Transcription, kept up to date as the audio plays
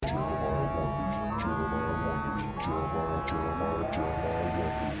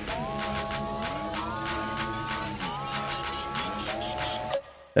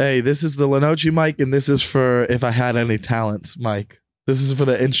Hey, this is the Lenoci mic, and this is for if I had any talents, Mike. This is for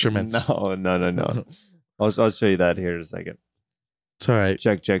the instruments. No. I'll show you that here in a second. It's all right.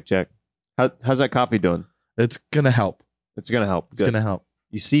 Check. How's that coffee doing? It's gonna help. It's gonna help. It's gonna help.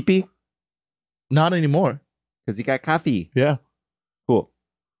 You sleepy? Not anymore. Because you got coffee. Yeah. Cool.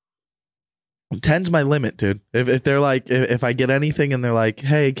 10's my limit, dude. If they're like, if I get anything and they're like,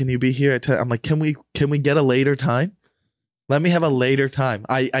 hey, can you be here at 10? I'm like, can we get a later time? Let me have a later time.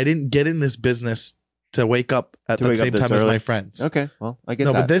 I didn't get in this business to wake up at the same time as my friends. Okay, well, I get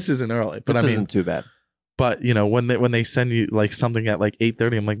that. No, but this isn't early. But this I mean, isn't too bad. But you know, when they send you like something at like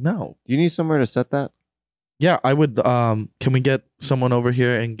 8:30, I'm like, no. Do you need somewhere to set that? Yeah, I would. Can we get someone over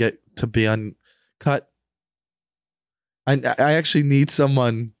here and get to be on cut? I actually need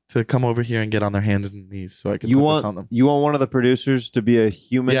someone to come over here and get on their hands and knees so I can put this on them. You want one of the producers to be a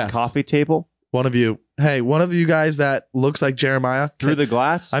human coffee table? One of you guys that looks like Jeremiah. Through the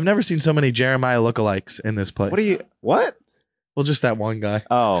glass? I've never seen so many Jeremiah lookalikes in this place. What? Well, just that one guy.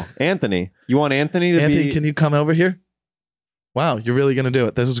 Oh, Anthony. You want Anthony to be... Anthony, can you come over here? Wow, you're really going to do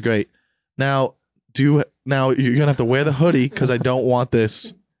it. This is great. Now you're going to have to wear the hoodie because I don't want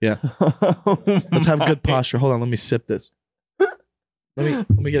this. Yeah. Let's have good posture. Hold on, let me sip this. Let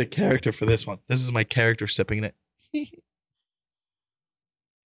me get a character for this one. This is my character sipping it.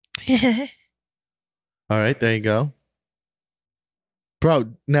 All right, there you go.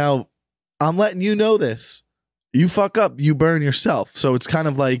 Bro, now I'm letting you know this. You fuck up, you burn yourself. So it's kind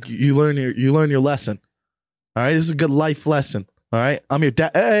of like you learn your lesson. All right, this is a good life lesson. All right, I'm your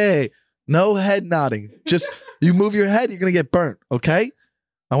dad. Hey, no head nodding. Just you move your head, you're gonna get burnt. Okay,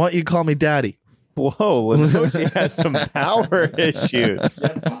 I want you to call me daddy. Whoa, Lenoci has some power issues.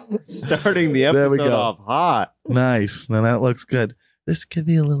 Starting the episode off hot. Nice. Now that looks good. This could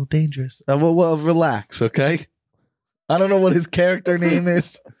be a little dangerous. Well, relax, okay? I don't know what his character name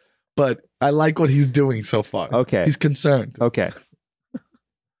is, but I like what he's doing so far. Okay. He's concerned. Okay.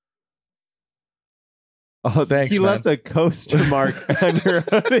 Oh, thanks, he man. left a coaster mark on your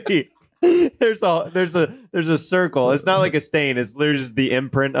hoodie. There's a circle. It's not like a stain. It's literally just the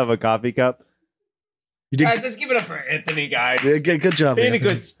imprint of a coffee cup. Guys, let's give it up for Anthony, guys. Yeah, good job. Being a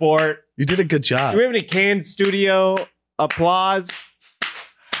good sport. You did a good job. Do we have any canned studio applause?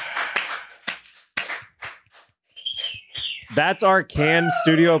 That's our canned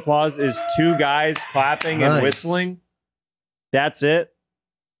studio applause is two guys clapping and whistling. That's it.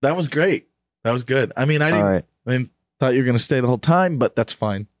 That was great. That was good. I mean, I thought you were going to stay the whole time, but that's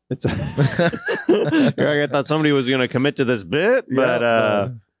fine. I thought somebody was going to commit to this bit,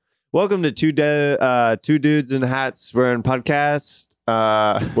 but welcome to two dudes in hats wearing podcasts.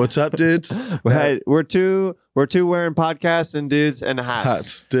 What's up, dudes? We're two wearing podcasts and dudes and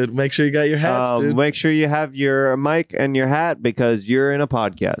hats. Dude, make sure you got your hats, dude. Make sure you have your mic and your hat because you're in a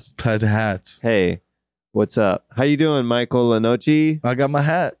podcast. Hats. Hey, what's up? How you doing, Michael Lenoci? I got my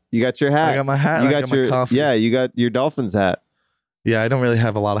hat. You got your hat. I got my hat. I got my coffee. Yeah, you got your Dolphins hat. Yeah, I don't really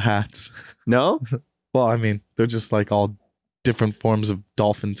have a lot of hats. No? Well, I mean, they're just like all different forms of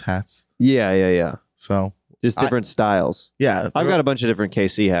Dolphins hats. Yeah. So just different styles. Yeah. I've got a bunch of different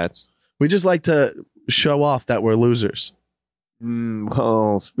KC hats. We just like to show off that we're losers.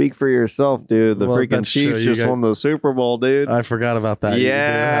 Oh, speak for yourself, dude. The freaking Chiefs just won the Super Bowl, dude. I forgot about that.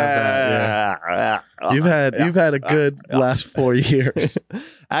 Yeah. You've had a good last 4 years.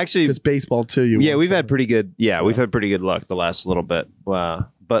 Actually, because baseball too. We've had pretty good. Yeah, we've had pretty good luck the last little bit. Wow.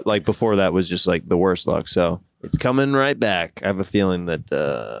 But like before that was just like the worst luck. So it's coming right back. I have a feeling that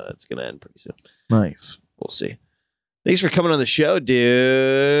it's gonna end pretty soon. Nice. We'll see. Thanks for coming on the show, dude.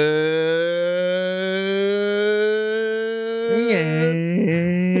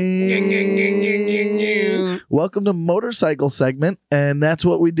 Welcome to motorcycle segment, and that's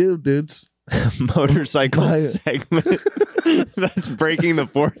what we do, dudes. Motorcycle segment. That's breaking the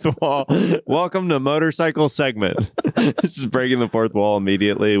fourth wall. Welcome to motorcycle segment. This is breaking the fourth wall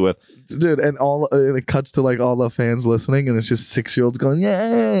immediately with dude, and it cuts to like all the fans listening, and it's just 6-year-olds going,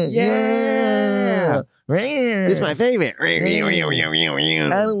 yeah. This is my favorite.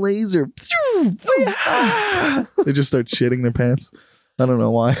 Add a laser. They just start shitting their pants. I don't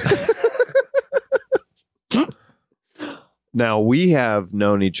know why. Now, we have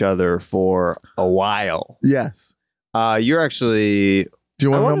known each other for a while. Yes. You're actually... Do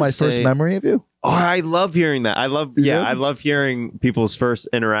you want to know my first memory of you? Oh, I love hearing that. I love hearing people's first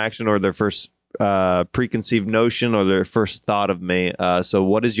interaction or their first preconceived notion or their first thought of me. So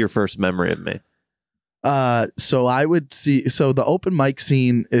what is your first memory of me? So I would see... So the open mic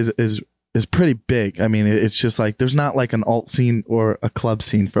scene is is pretty big. I mean, it's just like there's not like an alt scene or a club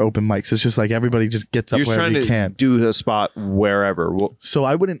scene for open mics. It's just like everybody just gets up You're wherever trying you to can. do a spot wherever. So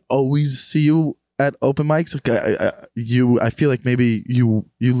I wouldn't always see you at open mics. Like, I feel like maybe you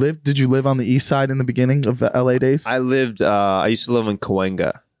lived. Did you live on the east side in the beginning of the LA days? I used to live in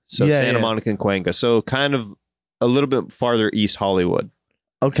Cahuenga. So Santa Monica and Cahuenga. So kind of a little bit farther east Hollywood.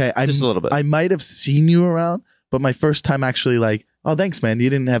 Okay. Just a little bit. I might have seen you around, but my first time actually like, oh, thanks, man. You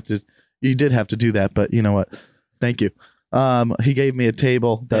did have to do that, but you know what? Thank you. He gave me a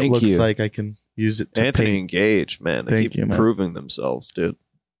table that looks like I can use it to Anthony paint. Engage, man. They Thank keep you, man. improving themselves, dude.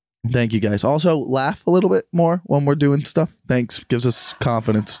 Thank you, guys. Also, laugh a little bit more when we're doing stuff. Thanks. Gives us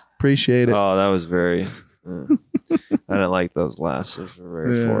confidence. Appreciate it. Oh, that was very... I didn't like those laughs. Those were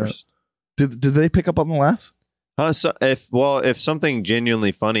very forced. Did they pick up on the laughs? So if something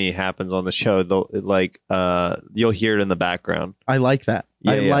genuinely funny happens on the show, you'll hear it in the background. I like that.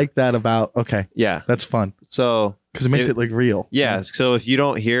 I like that about. Okay, yeah, that's fun. So because it makes it like real. Yeah. So if you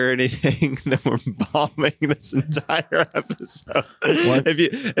don't hear anything, then we're bombing this entire episode. What?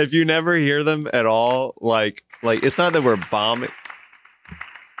 If you never hear them at all, like it's not that we're bombing.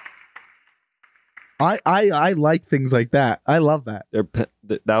 I like things like that. I love that.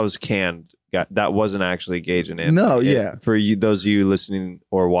 That was canned. That wasn't actually Gage and Anthony. No, yeah. For you, those of you listening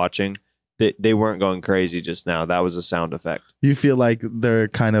or watching, they weren't going crazy just now. That was a sound effect. You feel like they're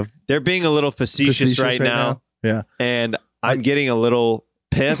being a little facetious right now. Yeah. And I'm getting a little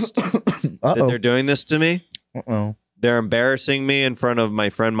pissed that they're doing this to me. Uh-oh. They're embarrassing me in front of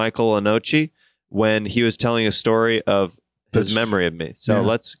my friend Michael Anochi when he was telling a story of his memory of me. So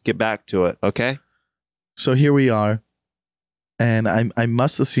let's get back to it, okay? So here we are. And I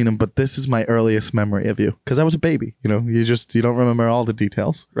must have seen him, but this is my earliest memory of you because I was a baby. You know, you don't remember all the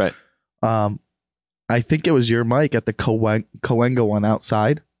details, right? I think it was your mic at the Cahuenga one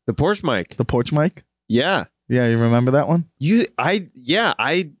outside, the porch mic. Yeah, You remember that one?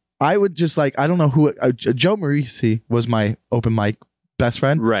 I would just like I don't know who Joe Marisi was my open mic best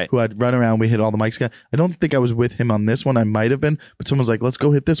friend, right? Who I'd run around. We hit all the mics. I don't think I was with him on this one. I might have been, but someone was like, "Let's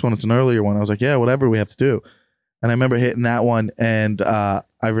go hit this one. It's an earlier one." I was like, "Yeah, whatever we have to do." And I remember hitting that one, and I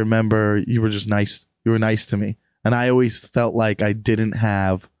remember you were just nice. You were nice to me, and I always felt like I didn't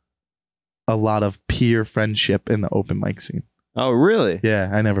have a lot of peer friendship in the open mic scene. Oh, really? Yeah,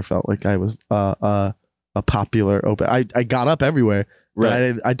 I never felt like I was a popular open. I got up everywhere, but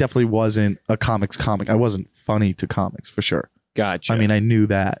right. I definitely wasn't a comic. I wasn't funny to comics for sure. Gotcha. I mean, I knew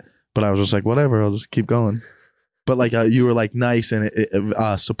that, but I was just like, whatever. I'll just keep going. But like you were like nice and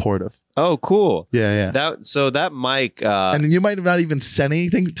supportive. Oh, cool. Yeah. That mic, and you might have not even said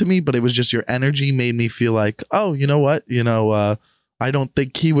anything to me, but it was just your energy made me feel like, oh, you know what? I don't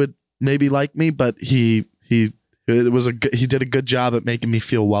think he would maybe like me, but he did a good job at making me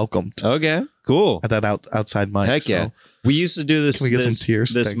feel welcomed. Okay, cool. At that outside mic. Heck yeah. We used to do this. Can we get some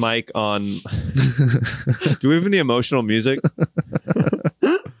tears? This Thanks. Mic on. Do we have any emotional music?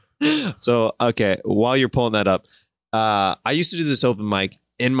 So, okay, while you're pulling that up, I used to do this open mic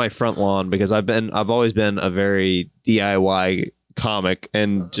in my front lawn because I've always been a very DIY comic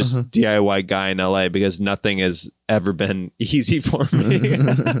and just DIY guy in LA because nothing has ever been easy for me.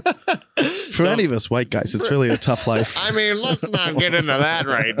 For any of us white guys, it's really a tough life. I mean, let's not get into that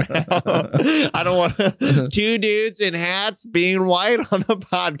right now. I don't want two dudes in hats being white on a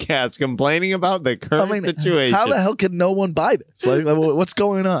podcast complaining about the current situation. How the hell can no one buy this? Like, what's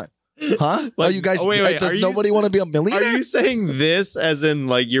going on? Huh? Are you guys? Does nobody want to be a millionaire? Are you saying this as in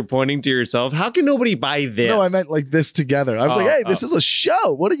like you're pointing to yourself? How can nobody buy this? No, I meant like this together. I was like, hey, this is a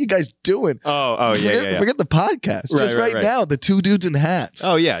show. What are you guys doing? Forget the podcast. Just right now, the two dudes in hats.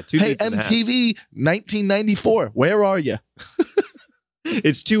 Oh yeah, two dudes in hats. Hey, MTV 1994. Where are you?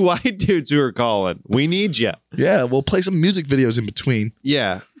 It's two white dudes who are calling. We need you. Yeah, we'll play some music videos in between.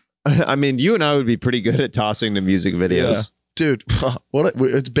 Yeah, I mean, you and I would be pretty good at tossing the music videos. Yeah. Dude,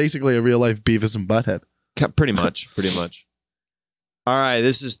 it's basically a real life Beavis and Butthead. Pretty much. All right,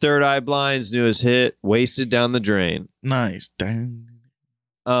 this is Third Eye Blind's newest hit, Wasted Down the Drain. Nice. Dang.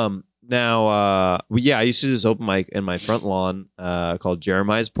 Now, I used to do this open mic in my front lawn called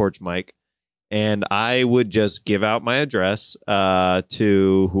Jeremiah's Porch Mic. And I would just give out my address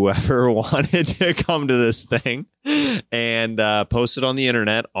to whoever wanted to come to this thing and post it on the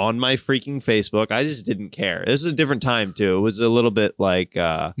internet on my freaking Facebook. I just didn't care. This is a different time, too. It was a little bit like...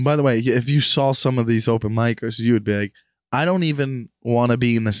 By the way, if you saw some of these open micers, you would be like, I don't even want to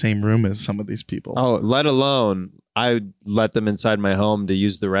be in the same room as some of these people. Oh, let alone I would let them inside my home to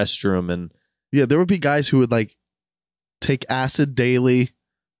use the restroom. And yeah, there would be guys who would like take acid daily,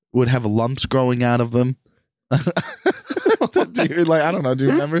 would have lumps growing out of them. Dude, like, I don't know. Do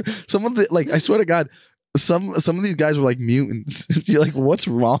you remember some of the, like, I swear to God, some of these guys were like mutants. You're like, what's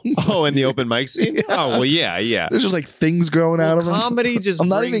wrong? Oh, in the open mic scene? Yeah. Oh, well, yeah. There's just like things growing out of them. Comedy just I'm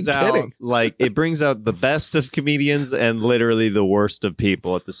not brings even out, kidding. like, it brings out the best of comedians and literally the worst of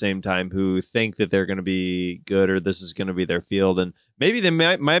people at the same time who think that they're going to be good or this is going to be their field. And maybe they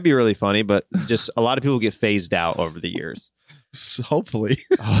might be really funny, but just a lot of people get phased out over the years. Hopefully.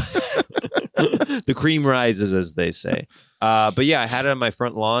 The cream rises, as they say. But yeah, I had it on my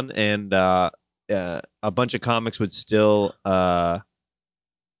front lawn, and a bunch of comics would still they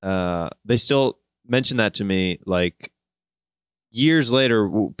still mention that to me, like years later.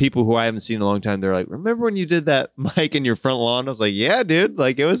 People who I haven't seen in a long time, they're like, remember when you did that mic in your front lawn? I was like, yeah, dude,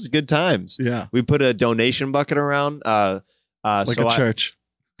 like it was good times. Yeah. We put a donation bucket around Like so a church.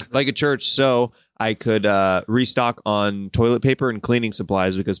 like a church, so I could restock on toilet paper and cleaning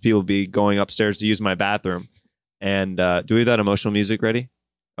supplies because people would be going upstairs to use my bathroom. And do we have that emotional music ready?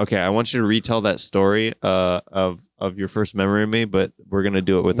 Okay, I want you to retell that story of your first memory of me, but we're gonna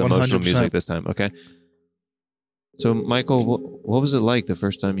do it with emotional 100%. music this time. Okay. So, Michael, what was it like the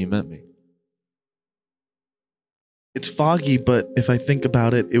first time you met me? It's foggy, but if I think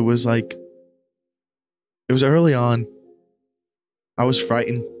about it, it was early on. I was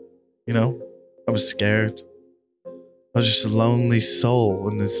frightened, you know? I was scared. I was just a lonely soul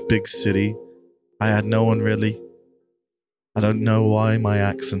in this big city. I had no one really. I don't know why my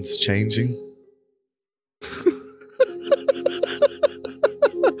accent's changing.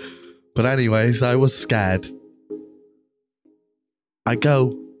 But anyways, I was scared. I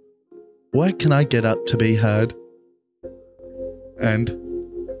go, where can I get up to be heard? And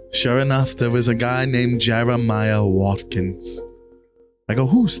sure enough, there was a guy named Jeremiah Watkins. I go,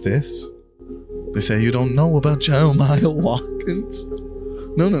 who's this? They say, you don't know about Jeremiah Watkins?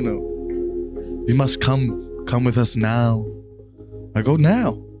 No. You must come with us now. I go,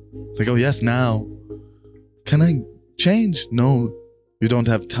 now? They go, yes, now. Can I change? No, you don't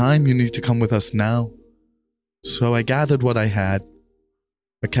have time. You need to come with us now. So I gathered what I had.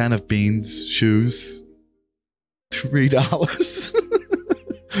 A can of beans, shoes, $3.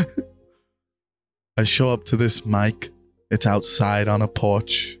 I show up to this mic. It's outside on a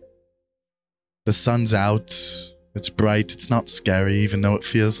porch. The sun's out. It's bright. It's not scary, even though it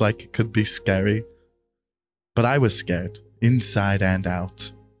feels like it could be scary. But I was scared, inside and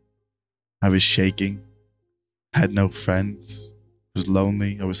out. I was shaking. Had no friends. I was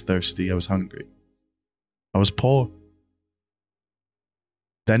lonely. I was thirsty. I was hungry. I was poor.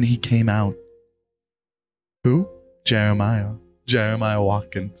 Then he came out. Who? Jeremiah. Jeremiah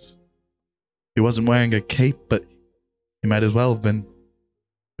Watkins. He wasn't wearing a cape, but he might as well have been,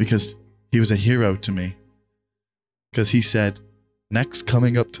 because he was a hero to me. Because he said, next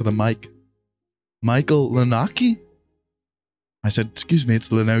coming up to the mic, Michael Lenocchi? I said, excuse me, it's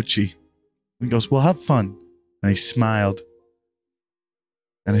Lenoci. He goes, well, have fun. And he smiled.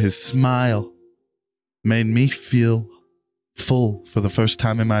 And his smile made me feel full for the first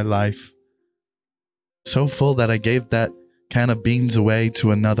time in my life. So full that I gave that can of beans away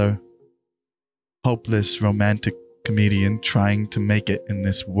to another hopeless romantic comedian trying to make it in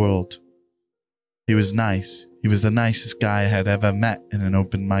this world. He was nice. He was the nicest guy I had ever met in an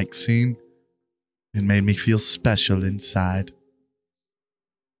open mic scene. It made me feel special inside.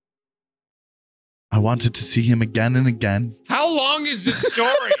 I wanted to see him again and again. How long is this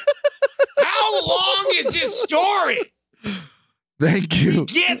story? How long is this story? Thank you.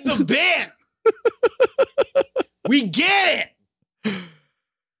 Get the bit. We get it.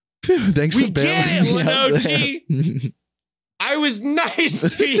 Phew, thanks We for get bailing it, me out Lenoci. I was nice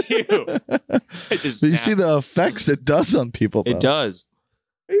to you. I just there. You see the effects it does on people, though. it does.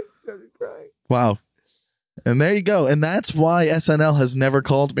 Wow. And there you go. And that's why SNL has never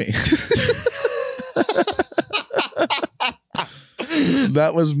called me.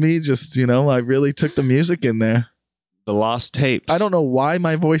 That was me just, I really took the music in there. The lost tapes. I don't know why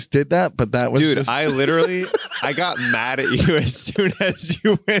my voice did that, but that was Dude, just... I got mad at you as soon as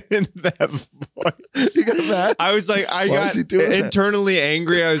you went into that voice. You got mad? I was like, I Why got is he doing that? internally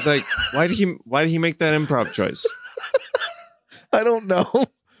angry. I was like, why did he make that improv choice? I don't know.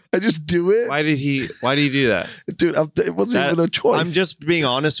 I just do it. Why did he do that? Dude, it wasn't even a choice. I'm just being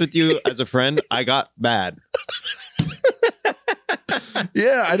honest with you as a friend. I got mad.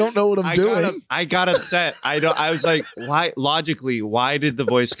 Yeah, I don't know what I'm doing. I got upset. I was like, why? Logically, why did the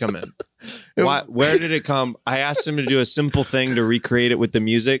voice come in? Where did it come? I asked him to do a simple thing to recreate it with the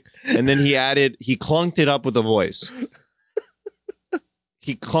music, and then he clunked it up with a voice.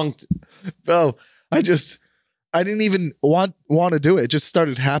 He clunked. Bro, I just I didn't even want to do it. It just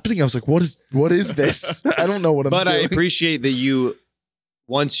started happening. I was like, what is this? I don't know what I'm But doing. I appreciate that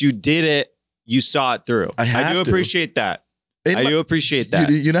once you did it, you saw it through. I do appreciate that. I do appreciate that.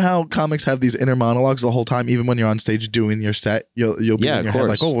 You know how comics have these inner monologues the whole time, even when you're on stage doing your set, you'll be in your head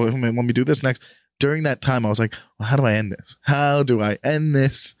like, oh, well, let me do this next. During that time, I was like, well, how do I end this? How do I end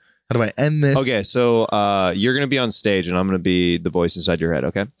this? How do I end this? Okay, so you're going to be on stage and I'm going to be the voice inside your head,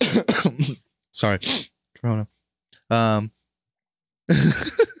 okay? Sorry. Corona. I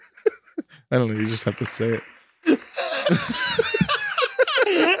don't know. You just have to say it.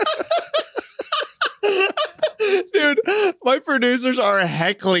 Dude, my producers are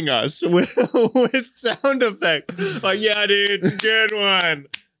heckling us with sound effects. Like, yeah, dude, good one.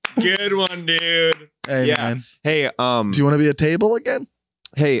 Good one, dude. Hey, yeah. man. Hey, do you want to be a table again?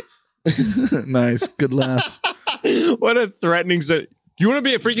 Hey. Nice. Good laughs. What a threatening set. You want to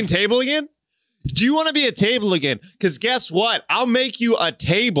be a freaking table again? Do you want to be a table again? Because guess what? I'll make you a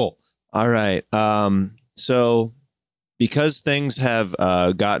table. All right. So because things have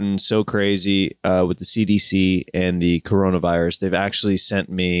gotten so crazy with the CDC and the coronavirus, they've actually sent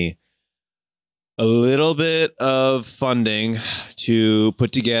me a little bit of funding to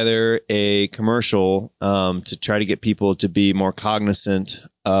put together a commercial to try to get people to be more cognizant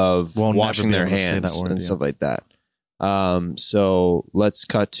of washing their hands and stuff like that. So let's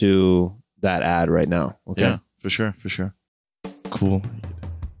cut to that ad right now. Okay. Yeah, for sure. For sure. Cool.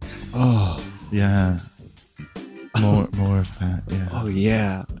 Oh, yeah. More of that. Yeah. Oh,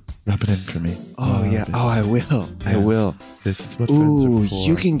 yeah. Rub it in for me. Oh, yeah. Oh, I will. Yeah. I will. This is what friends are for.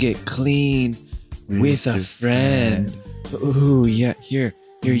 You can get clean with a friend. Ooh, yeah. Here,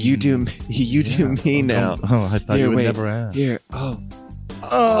 you do me now. Oh, I thought you would never ask. Here. Oh,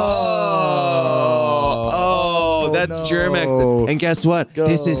 that's Germ-X. And guess what? Go.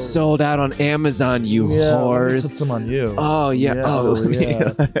 This is sold out on Amazon, you whores. Put some on you. Oh, yeah. There we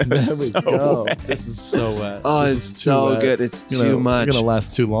go. Wet. This is so wet. Oh, it's so good. It's too much. It's going to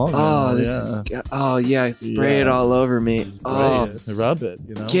last too long. Oh, spray it all over me. Rub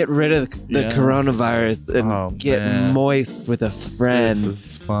it, Get rid of the coronavirus and get moist with a friend.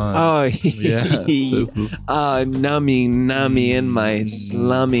 This is fun. Oh, yeah. Nummy in my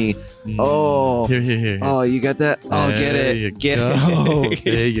slummy. Oh, here. Oh, you got that? Oh, get it. Get it.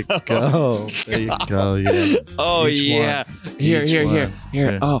 There you go. There you go. Yeah. Oh, yeah. Here.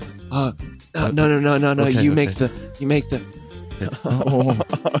 Yeah. Oh, no. Okay, You make the.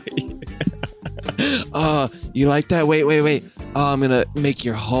 Oh, you like that? Wait. Oh, I'm gonna make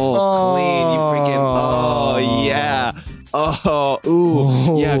your hole clean. You freaking. Oh, yeah. Oh,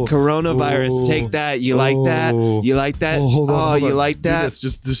 ooh, yeah. Coronavirus. Take that. You like that? You like that? Hold on. You like that?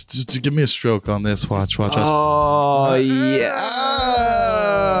 Just give me a stroke on this. Watch. Oh, yeah.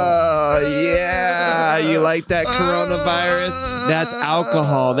 Yeah. You like that coronavirus? That's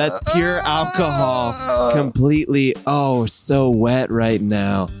alcohol. That's pure alcohol. Completely. Oh, we're so wet right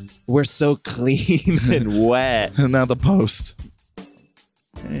now. We're so clean and wet. And now the post.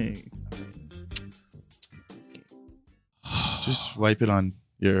 Hey. Just wipe it on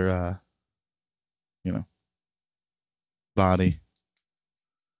your, body.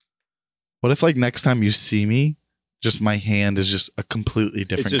 What if, next time you see me, just my hand is just a completely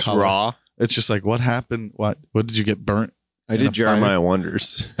different color? It's just raw. It's just like, what happened? What did you get burnt? I did Jeremiah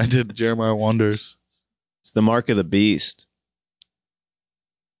Wonders. I did Jeremiah Wonders. It's the mark of the beast.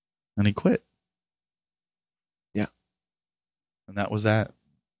 And he quit. Yeah. And that was that.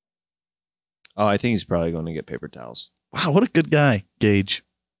 Oh, I think he's probably going to get paper towels. Wow, what a good guy, Gage.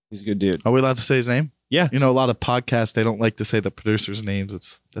 He's a good dude. Are we allowed to say his name? Yeah. A lot of podcasts, they don't like to say the producers'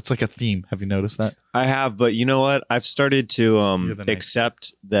 names. That's like a theme. Have you noticed that? I have, but you know what? I've started to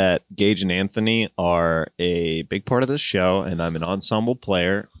accept that Gage and Anthony are a big part of this show, and I'm an ensemble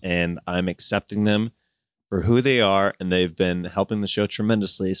player, and I'm accepting them for who they are, and they've been helping the show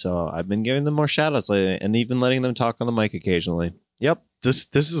tremendously. So I've been giving them more shout outs lately and even letting them talk on the mic occasionally. Yep. This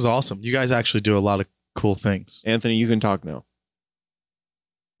is awesome. You guys actually do a lot of cool things. Anthony, you can talk now.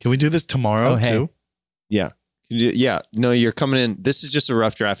 Can we do this tomorrow too? Yeah. Yeah. No, you're coming in. This is just a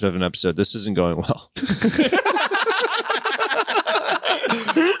rough draft of an episode. This isn't going well.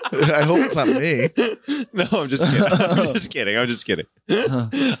 I hope it's not me. No, I'm just kidding. I'm just kidding.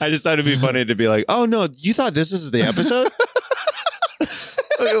 I just thought it'd be funny to be like, oh no, you thought this is the episode?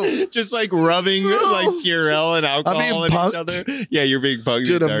 Just rubbing Purell and alcohol at each other. Yeah, you're being punked.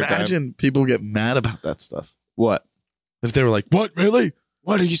 Dude, imagine people get mad about that stuff. What? If they were like, what, really?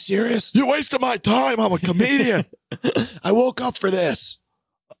 What, are you serious? You're wasting my time. I'm a comedian. I woke up for this.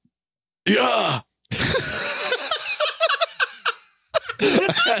 Yeah.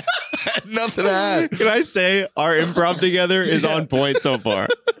 I had nothing to add. Can I say our improv together is on point so far?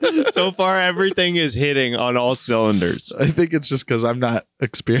 So far, everything is hitting on all cylinders. I think it's just because I'm not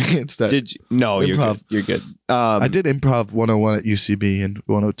experienced at Did you? No, Improv. you're good. I did improv 101 at UCB and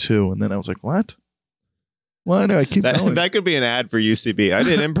 102, and then I was like, what? Why do I keep going? That could be an ad for UCB. I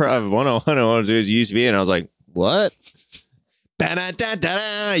did improv 101 and 102 at UCB, and I was like, what?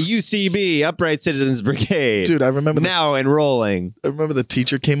 Da-da-da-da-da, UCB, Upright Citizens Brigade. Dude, I remember now enrolling. I remember the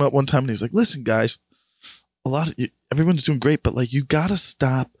teacher came up one time and he's like, listen, guys, everyone's doing great, but like, you gotta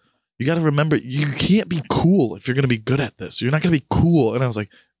stop. You gotta remember, you can't be cool if you're gonna be good at this. You're not gonna be cool. And I was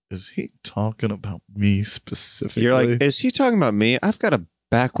like, is he talking about me specifically? You're like, is he talking about me? I've got a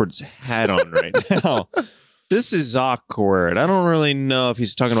backwards hat on right now. This is awkward. I don't really know if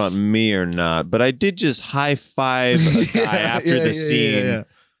he's talking about me or not, but I did just high five a guy after the scene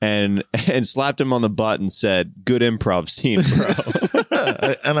and slapped him on the butt and said, good improv scene,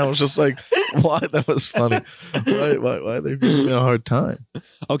 bro. And I was just like, why? That was funny. Why they giving me a hard time?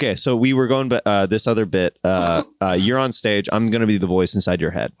 Okay, so we were going, but this other bit, you're on stage. I'm going to be the voice inside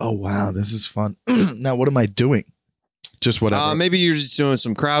your head. Oh, wow. This is fun. Now, what am I doing? Just whatever. Maybe you're just doing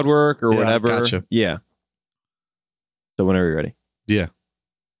some crowd work or whatever. Gotcha. Yeah. So whenever you're ready. Yeah.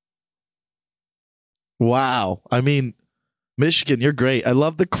 Wow. I mean, Michigan, you're great. I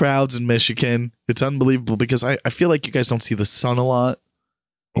love the crowds in Michigan. It's unbelievable because I feel like you guys don't see the sun a lot.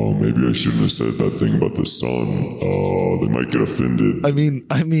 Oh, maybe I shouldn't have said that thing about the sun. Oh, they might get offended. I mean,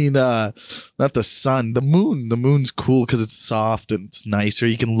 not the sun, the moon. The moon's cool because it's soft and it's nicer.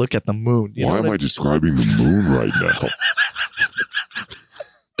 You can look at the moon. Why am I describing the moon right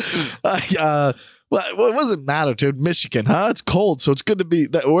now? Well, it doesn't matter, dude. Michigan, huh? It's cold, so it's good to be.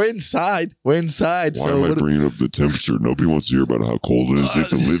 We're inside. We're inside. Why am I bringing up the temperature? Nobody wants to hear about how cold it is. They have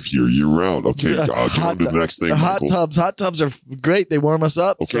to live here year round. Okay, get on to the next thing. Hot tubs are great. They warm us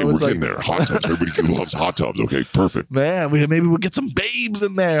up. Okay, so we're it's getting there. Hot tubs. Everybody loves hot tubs. Okay, perfect. Man, maybe we'll get some babes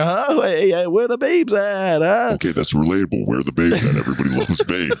in there, huh? Hey, where the babes at, huh? Okay, that's relatable. Where the babes at? Everybody loves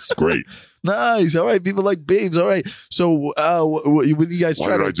babes. Great. Nice. All right. People like babes. All right. So when you guys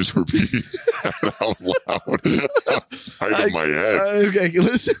Why did I just repeat that out loud outside of my head? Okay.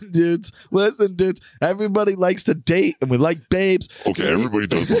 Listen, dudes. Everybody likes to date and we like babes. Okay. Everybody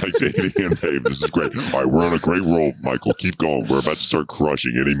does like dating and babe. This is great. All right. We're on a great roll, Michael. Keep going. We're about to start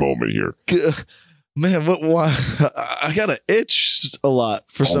crushing any moment here. Man, why? I got an itch a lot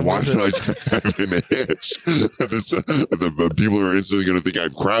for some reason. Why did I have an itch? The people are instantly going to think I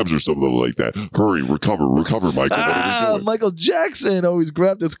have crabs or something like that. Hurry, recover, Michael. What are we doing? Michael Jackson always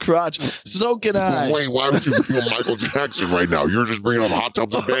grabbed his crotch. So can I. Wait, why would you bring up Michael Jackson right now? You're just bringing up hot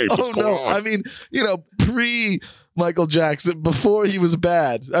tubs and babes. What's going on? I mean, pre-Michael Jackson, before he was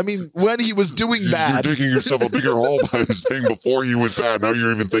bad. I mean, when he was doing bad. You're digging yourself a bigger hole by saying before he was bad. Now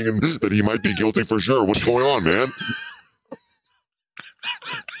you're even thinking that he might be guilty for sure. What's going on, man?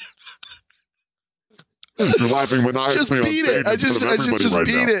 You're laughing maniacally just on beat stage it. I should just right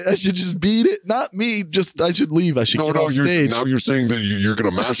beat now. it. I should just beat it. Not me. I should leave. I should get off stage. Now you're saying that you're going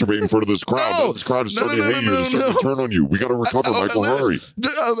to masturbate in front of this crowd. No. This crowd is starting to hate you. They're starting to turn on you. We got to recover, Michael. Hurry.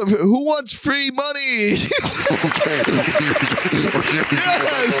 Who wants free money? Okay.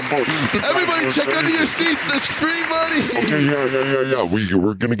 Yes. Everybody check under your seats. There's free money. Okay, yeah.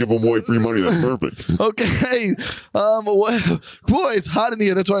 We're going to give them away free money. That's perfect. Okay. Boy, it's hot in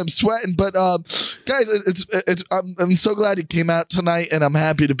here. That's why I'm sweating. But guys, I'm so glad you came out tonight, and I'm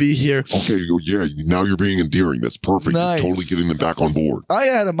happy to be here. Okay, yeah. Now you're being endearing. That's perfect. Nice. You're totally getting them back on board. I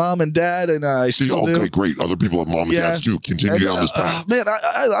had a mom and dad, and I still do. Okay, great. Other people have mom and dads too. Continue down this path. Man,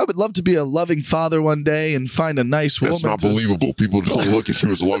 I would love to be a loving father one day and find a nice woman. That's not believable. People don't look at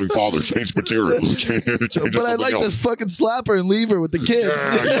you as a loving father. Change material. But I'd like to fucking slap her and leave her with the kids.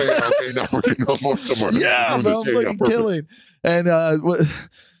 Okay, now we're getting on more somewhere. Yeah, I'm fucking killing. And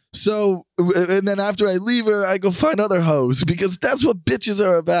so, and then after I leave her, I go find other hoes because that's what bitches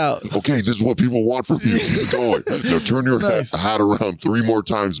are about. Okay, this is what people want from you. Keep going. Now turn your hat around 3 more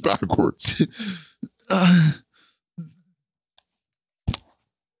times backwards.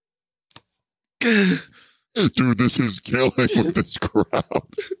 Dude, this is killing with this crowd.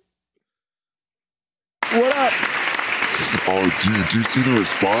 What up? Oh, dude, do you see the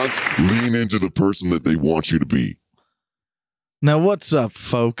response? Lean into the person that they want you to be. Now, what's up,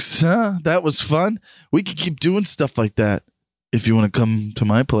 folks? Huh? That was fun. We could keep doing stuff like that if you want to come to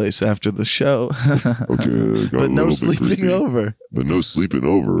my place after the show. Okay, but no sleeping over. But no sleeping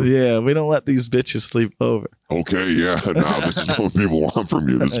over. Yeah, we don't let these bitches sleep over. Okay, yeah. Now this is what people want from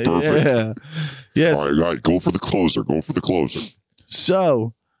you. This is perfect. Yeah. Yes. All right, go for the closer.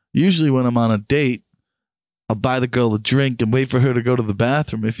 So, usually when I'm on a date, I'll buy the girl a drink and wait for her to go to the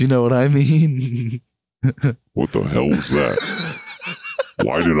bathroom, if you know what I mean. What the hell was that?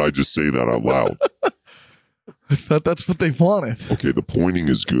 Why did I just say that out loud? I thought that's what they wanted. Okay, the pointing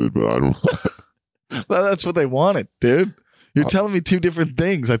is good, but I don't. Well, that's what they wanted, dude. You're telling me two different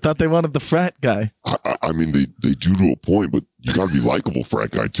things. I thought they wanted the frat guy. I mean, they do to a point, but you got to be likable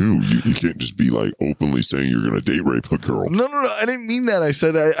frat guy too. You can't just be like openly saying you're going to date rape a girl. No. I didn't mean that. I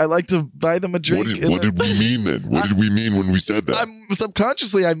said I like to buy them a drink. What did we mean then? What did we mean when we said that?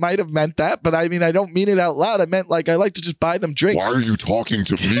 Subconsciously, I might have meant that, but I mean, I don't mean it out loud. I meant like I like to just buy them drinks. Why are you talking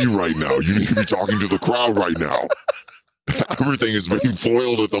to me right now? You need to be talking to the crowd right now. Everything is being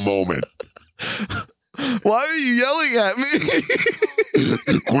foiled at the moment. Why are you yelling at me?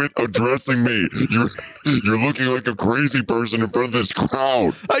 Quit addressing me. You're looking like a crazy person in front of this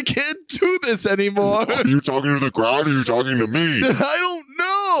crowd. I can't do this anymore. Are you talking to the crowd or are you talking to me? I don't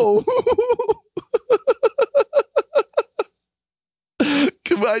know.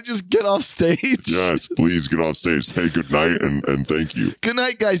 Can I just get off stage? Yes, please get off stage. Say good night and thank you. Good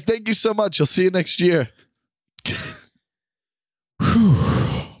night, guys. Thank you so much. I'll see you next year.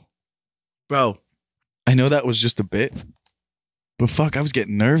 Bro, I know that was just a bit, but fuck, I was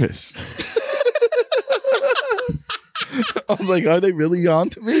getting nervous. I was like, are they really on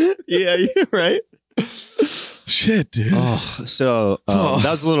to me? Yeah, right. Shit, dude. So that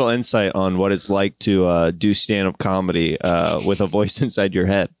was a little insight on what it's like to do stand-up comedy with a voice inside your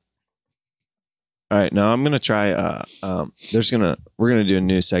head. All right, now I'm gonna try. We're gonna do a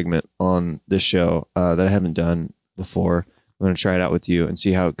new segment on this show that I haven't done before. I'm gonna try it out with you and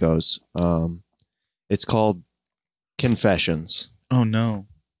see how it goes. It's called Confessions. Oh no.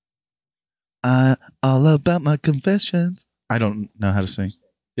 All about my confessions. I don't know how to sing.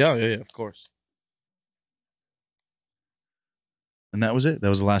 Yeah, of course. And that was it. That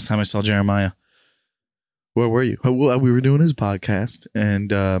was the last time I saw Jeremiah. Where were you? Well, we were doing his podcast,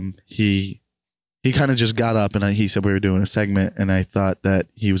 and he kind of just got up, and he said we were doing a segment, and I thought that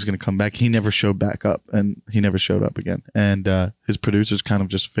he was going to come back. He never showed back up, and he never showed up again. And his producers kind of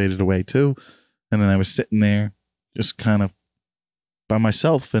just faded away too. And then I was sitting there just kind of by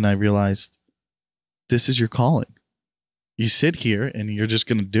myself, and I realized this is your calling. You sit here and you're just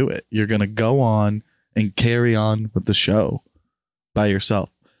going to do it. You're going to go on and carry on with the show by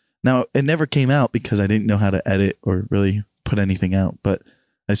yourself. Now, it never came out because I didn't know how to edit or really put anything out, but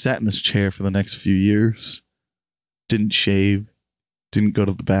I sat in this chair for the next few years, didn't shave, didn't go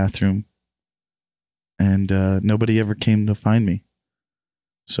to the bathroom, and nobody ever came to find me.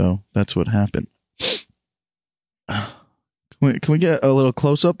 So that's what happened. Can we get a little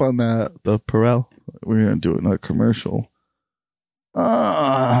close up on the Perel? We're gonna do a commercial.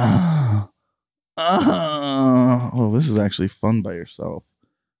 Oh, this is actually fun by yourself.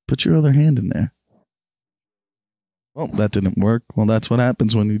 Put your other hand in there. Oh, that didn't work. Well, that's what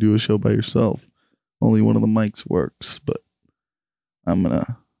happens when you do a show by yourself. Only one of the mics works, but I'm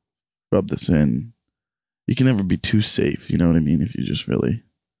gonna rub this in. You can never be too safe, you know what I mean? If you just really...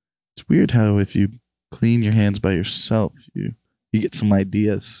 It's weird how if you clean your hands by yourself, you get some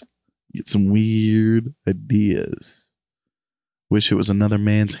ideas. You get some weird ideas. Wish it was another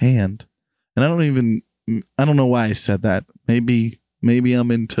man's hand. And I don't know why I said that. Maybe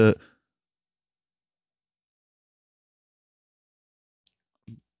I'm into...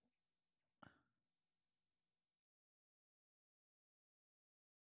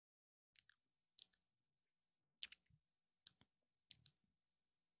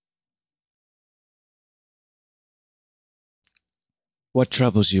 What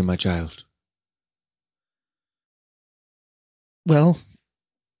troubles you, my child? Well,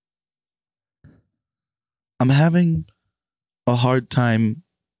 I'm having a hard time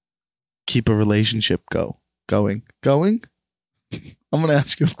keep a relationship going. I'm going to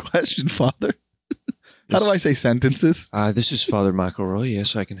ask you a question, Father. How do I say sentences? This is Father McElroy.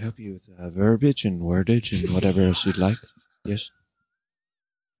 Yes, I can help you with verbiage and wordage and whatever else you'd like. Yes.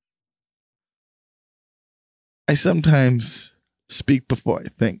 I sometimes speak before I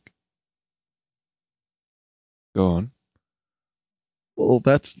think. Go on. Well,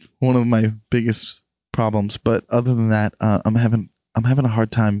 that's one of my biggest problems. But other than that, I'm having a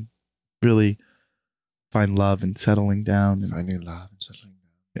hard time really find love and settling down. Finding love and settling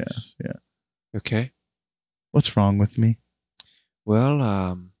down. Yes, yeah. Okay. What's wrong with me? Well,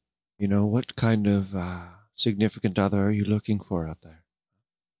 what kind of significant other are you looking for out there?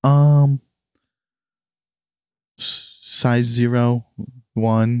 Size 0,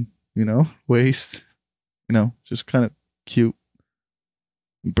 1, waist, just kind of cute.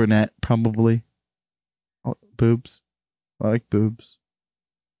 Brunette, probably. Boobs. I like boobs.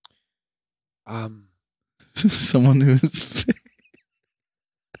 Someone who's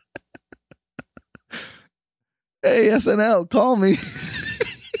hey, SNL, call me.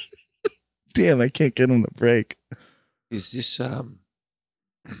 Damn, I can't get him to break. Is this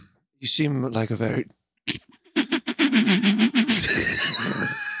you seem like a very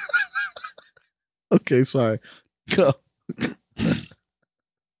Okay, sorry. Go.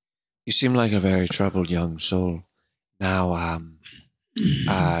 you seem like a very troubled young soul. Now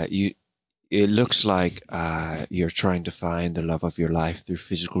you it looks like you're trying to find the love of your life through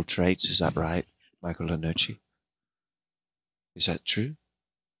physical traits, is that right, Michael Lanucci? Is that true?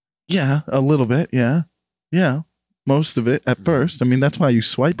 Yeah, a little bit. Yeah. Yeah. Most of it at first. I mean, that's why you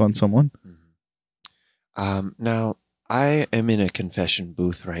swipe on someone. Now, I am in a confession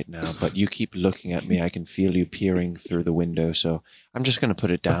booth right now, but you keep looking at me. I can feel you peering through the window, so I'm just going to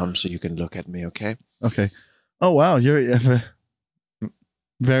put it down so you can look at me, okay? Okay. Oh, wow. You're a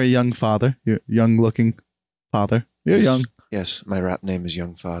very young father. You're young looking father. You're Yes. young. Yes, my rap name is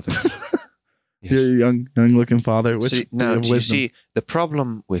Young Father. Yes. You're a young looking father. Which See, now, you have do you wisdom. see the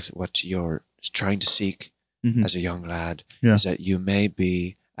problem with what you're trying to seek Mhm. as a young lad Yeah. is that you may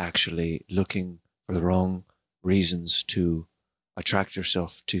be actually looking for the wrong reasons to attract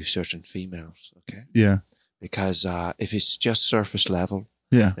yourself to certain females, okay? Yeah. Because if it's just surface level,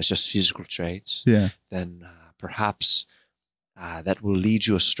 Yeah. it's just physical traits, Yeah. then perhaps that will lead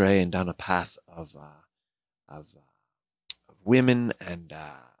you astray and down a path of women and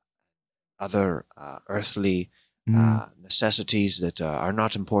other earthly necessities that are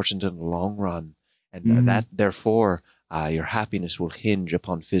not important in the long run, and Mhm. that therefore your happiness will hinge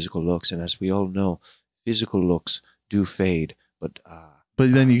upon physical looks. And as we all know, physical looks do fade, but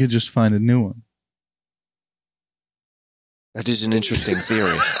But then you could just find a new one. that is an interesting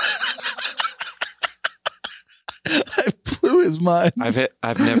theory. I blew his mind.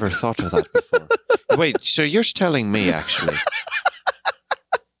 I've never thought of that before. Wait, so you're telling me actually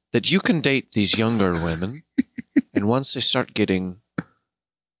that you can date these younger women, and once they start getting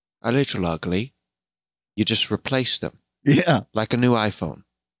a little ugly, you just replace them Yeah. like a new iPhone.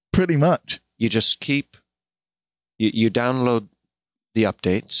 Pretty much. You just keep you download the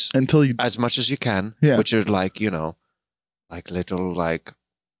updates Until you. as much as you can, Yeah. which are like, like little like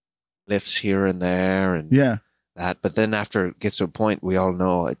lifts here and there and Yeah. that. But then after it gets to a point, we all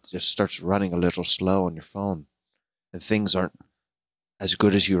know it just starts running a little slow on your phone, and things aren't as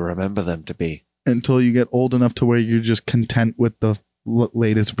good as you remember them to be. Until you get old enough to where you're just content with the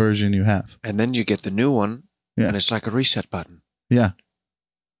latest version you have. And then you get the new one, Yeah. and it's like a reset button. Yeah.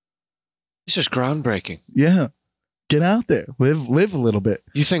 This is groundbreaking. Yeah. Get out there. Live a little bit.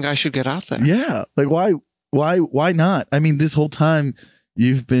 You think I should get out there? Yeah. Like why not? I mean, this whole time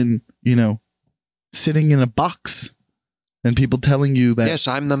you've been, sitting in a box and people telling you that Yes,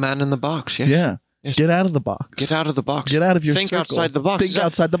 I'm the man in the box. Yes. yeah. Yes. Get out of the box. Get out of the box. Get out of your Think circle. outside the box. Think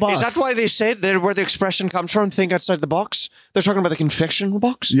outside the box. Is that why they say where the expression comes from? Think outside the box. They're talking about the confection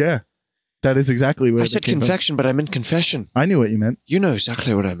box. Yeah. That is exactly what I said confection, but I meant confession. I knew what you meant. You know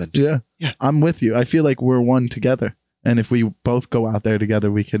exactly what I meant. Yeah. Yeah. I'm with you. I feel like we're one together. And if we both go out there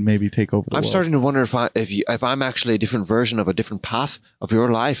together, we can maybe take over the I'm world. starting to wonder if I'm actually a different version of a different path of your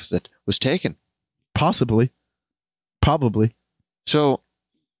life that was taken. Possibly. Probably. So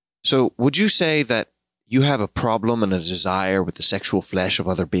would you say that you have a problem and a desire with the sexual flesh of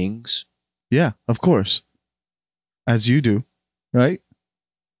other beings? Yeah, of course. As you do, right?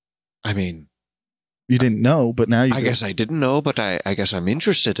 I mean, You didn't know, but now you I do. guess I didn't know, but I guess I'm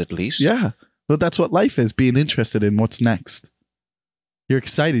interested at least. Yeah. But that's what life is, being interested in what's next. You're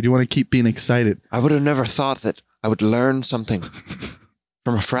excited. You want to keep being excited. I would have never thought that I would learn something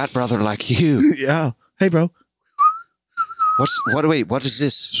from a frat brother like you. Yeah. Hey, bro. What is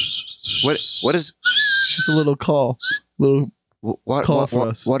this? What is Just a little call. Little, Call for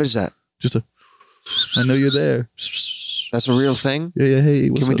us. what is that? just a, I know you're there. That's a real thing? Yeah, yeah, hey.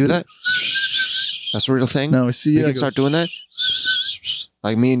 what's Can we up, do dude? that? That's a real thing? No, I see We you. can start doing that?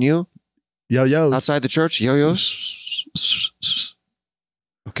 Like me and you? Yo, yo. Outside the church? Yo-yos?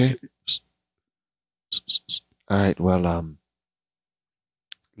 Okay. All right. Well,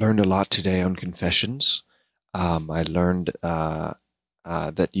 learned a lot today on confessions. I learned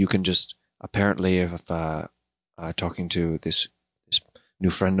that you can just apparently, if talking to this new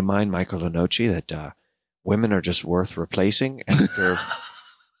friend of mine, Michael Lanucci, that women are just worth replacing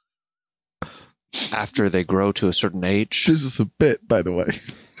after they grow to a certain age. This is a bit, by the way.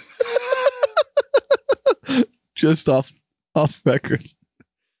 Just off record.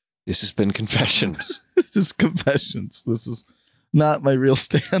 This has been Confessions. This is confessions. This is not my real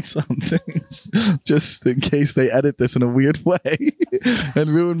stance on things. Just in case they edit this in a weird way and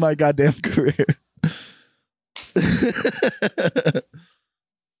ruin my goddamn career.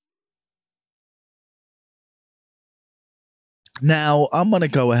 Now, I'm going to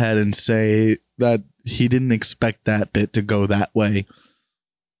go ahead and say that he didn't expect that bit to go that way.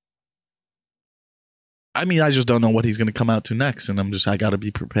 I mean, I just don't know what he's going to come out to next, and I got to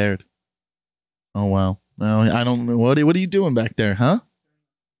be prepared. Oh, wow. No, I don't know. What are you doing back there, huh?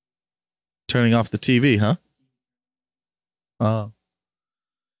 Turning off the TV, huh? Oh.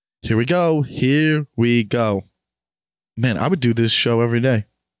 Here we go. Here we go. Man, I would do this show every day.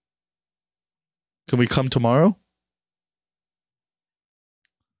 Can we come tomorrow?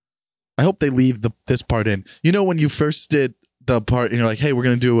 I hope they leave this part in. You know, when you first did the part and you're like, hey, we're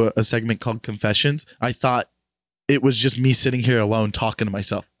going to do a segment called Confessions, I thought it was just me sitting here alone talking to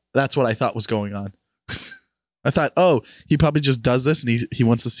myself. That's what I thought was going on. I thought, oh, he probably just does this and he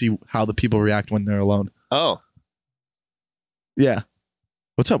wants to see how the people react when they're alone. Oh. Yeah.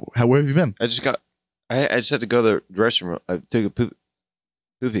 What's up? Where have you been? I just had to go to the restroom. I took a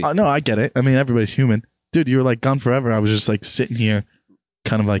poopy. No, I get it. I mean, everybody's human. Dude, you were like gone forever. I was just like sitting here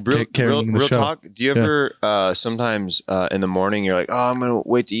kind of like carrying the real show. Talk. Do you ever sometimes in the morning you're like, oh, I'm going to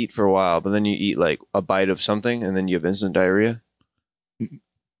wait to eat for a while, but then you eat like a bite of something and then you have instant diarrhea?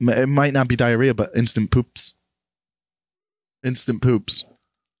 It might not be diarrhea, but instant poops. Instant poops.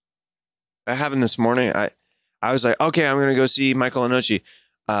 That happened this morning. I was like, okay, I'm gonna go see Michael Anochi,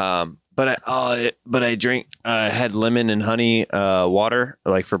 but I drank had lemon and honey water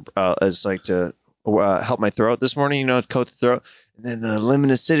like for as like to help my throat this morning. You know, coat the throat, and then the lemon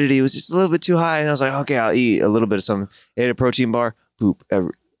acidity was just a little bit too high, and I was like, okay, I'll eat a little bit of something. Ate a protein bar, poop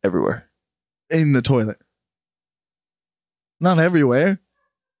everywhere in the toilet. Not everywhere.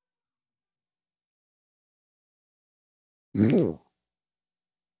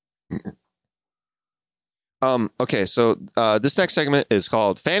 Okay, so this next segment is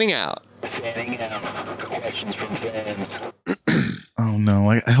called Fanning Out. Fanning out. Questions from fans. Oh no,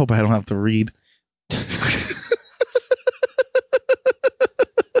 I hope I don't have to read.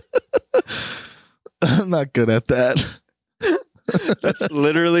 I'm not good at that. That's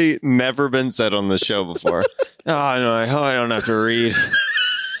literally never been said on the show before. Oh no, I hope I don't have to read.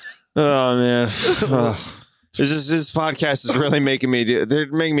 Oh man. Oh. This podcast is really making me they're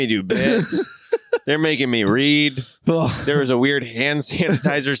making me do bits. They're making me read. There was a weird hand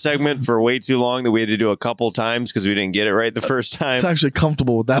sanitizer segment for way too long that we had to do a couple times because we didn't get it right the first time. It's actually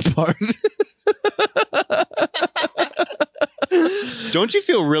comfortable with that part. Don't you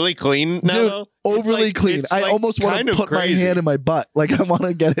feel really clean now? Dude, though? overly clean. I almost want to put my hand in my butt. Like I want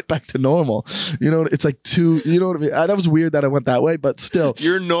to get it back to normal. You know, it's like too, you know what I mean? That was weird that I went that way, but still.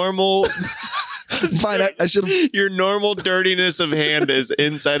 Your normal... Fine, I should have. Your normal dirtiness of hand is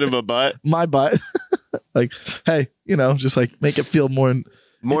inside of a butt. My butt. Like, hey, you know, just like make it feel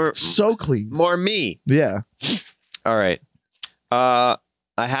more so clean. More me. Yeah. All right. I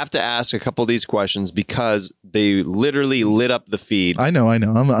have to ask a couple of these questions because they literally lit up the feed. I know.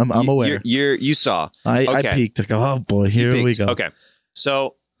 I'm aware. You saw. I peeked. I go, oh boy, here we go. Okay.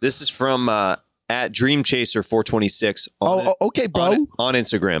 So this is from at DreamChaser426. Okay, bro. On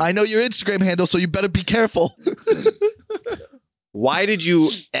Instagram. I know your Instagram handle, so you better be careful. Why did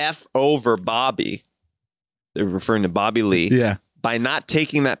you F over Bobby? They're referring to Bobby Lee. Yeah. By not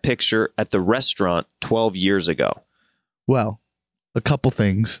taking that picture at the restaurant 12 years ago. Well, a couple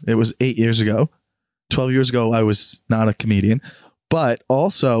things. It was 8 years ago. 12 years ago, I was not a comedian. But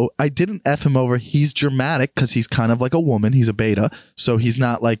also, I didn't F him over. He's dramatic because he's kind of like a woman. He's a beta. So he's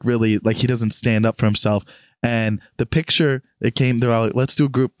not like really, like he doesn't stand up for himself. And the picture, it came, they're all like, let's do a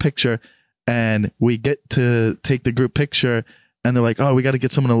group picture. And we get to take the group picture. And they're like, oh, we got to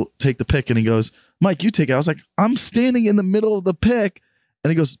get someone to take the pic. And he goes, Mike, you take it. I was like, I'm standing in the middle of the pic.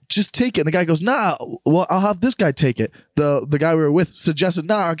 And he goes, just take it. And the guy goes, nah, well, I'll have this guy take it. The guy we were with suggested,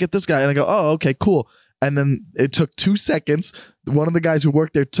 nah, I'll get this guy. And I go, oh, okay, cool. And then it took 2 seconds. One of the guys who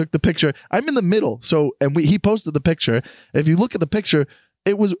worked there took the picture. I'm in the middle. So, and he posted the picture. If you look at the picture,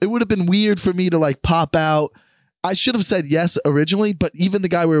 it would have been weird for me to like pop out. I should have said yes originally, but even the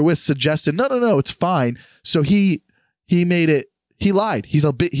guy we were with suggested, no, it's fine. So he made it, he lied. He's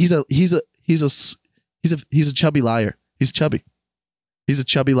a chubby liar. He's chubby. He's a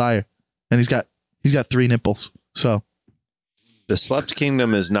chubby liar. And he's got 3 nipples. So the Slept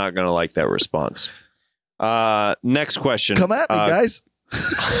Kingdom is not going to like that response. Next question. Come at me, guys.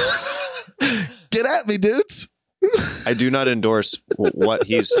 Get at me, dudes. I do not endorse what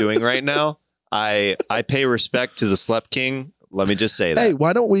he's doing right now. I pay respect to the Slept King. Let me just say that. Hey,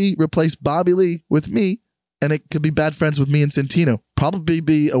 why don't we replace Bobby Lee with me? And it could be Bad Friends with me and Santino. Probably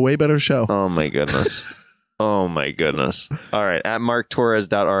be a way better show. Oh my goodness. Oh my goodness. All right. At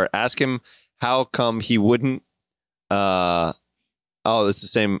MarkTorres.art. Ask him how come he wouldn't Oh, it's the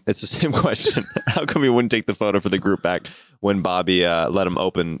same. It's the same question. How come he wouldn't take the photo for the group back when Bobby let him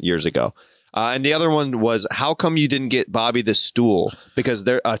open years ago? And the other one was, how come you didn't get Bobby the stool? Because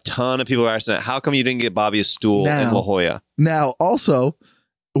there a ton of people are asking that. How come you didn't get Bobby a stool in La Jolla? Now, also,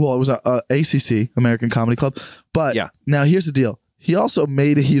 well, it was a ACC, American Comedy Club. But Yeah. now here's the deal. He also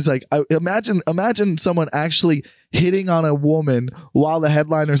made it. He's like, imagine someone actually hitting on a woman while the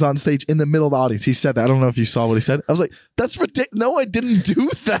headliner's on stage in the middle of the audience. He said that. I don't know if you saw what he said. I was like, that's ridiculous. No, I didn't do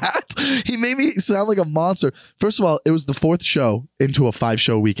that. He made me sound like a monster. First of all, it was the 4th show into a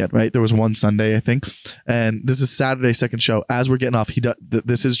 5-show weekend, right? There was one Sunday, I think. And this is Saturday, 2nd show. As we're getting off,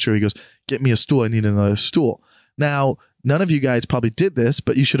 this is true. He goes, get me a stool. I need another stool. Now, none of you guys probably did this,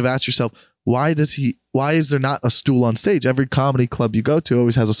 but you should have asked yourself, why is there not a stool on stage? Every comedy club you go to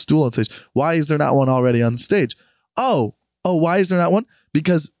always has a stool on stage. Why is there not one already on stage? Oh, why is there not one?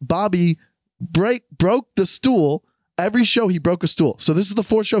 Because Bobby broke the stool. Every show he broke a stool. So this is the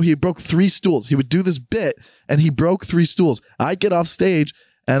 4th show. He broke 3 stools. He would do this bit and he broke 3 stools. I get off stage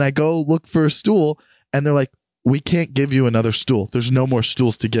and I go look for a stool and they're like, we can't give you another stool. There's no more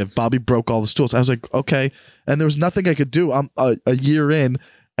stools to give. Bobby broke all the stools. I was like, okay. And there was nothing I could do. I'm a year in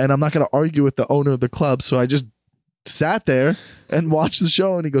and I'm not going to argue with the owner of the club. So I just sat there and watched the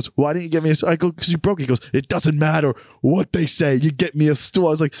show. And he goes, why didn't you get me a stool? I go, because you broke it. He goes, it doesn't matter what they say. You get me a stool.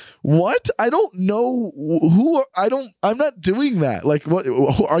 I was like, what? I don't know I'm not doing that. Like, what?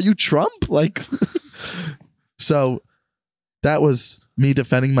 Are you Trump? Like, so that was me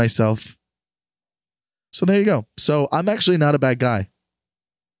defending myself. So there you go. So I'm actually not a bad guy.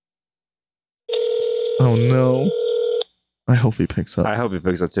 Oh no. I hope he picks up. I hope he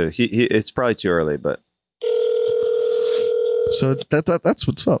picks up too. He it's probably too early, but So it's that's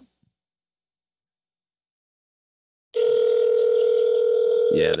what's up.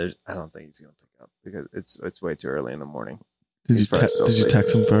 yeah, I don't think he's gonna pick up because it's way too early in the morning. Did He's probably still you asleep.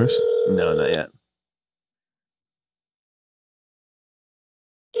 text him first? No, not yet.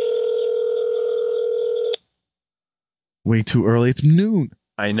 Way too early. It's noon.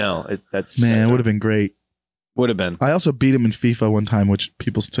 I know. That's Man, it would have been great. would have been. I also beat him in FIFA one time, which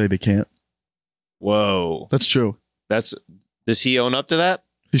people say they can't. Whoa. That's true. Does he own up to that?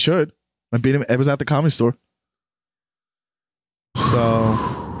 He should. I beat him. It was at the Comedy Store.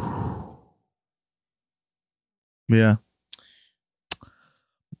 So, yeah.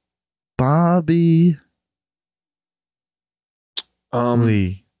 Bobby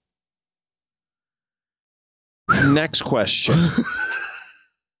Lee. Next question.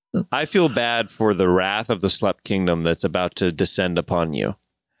 I feel bad for the wrath of the Slept Kingdom that's about to descend upon you.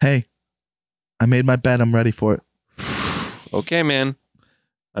 Hey, I made my bed. I'm ready for it. Okay, man.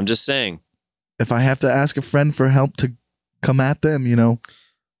 I'm just saying. If I have to ask a friend for help to come at them,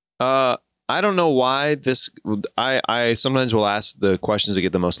 I don't know why this. I sometimes will ask the questions that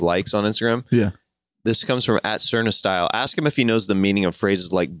get the most likes on Instagram. Yeah. This comes from @Cernastyle. Ask him if he knows the meaning of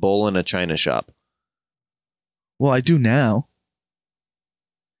phrases like "bull in a china shop." Well, I do now.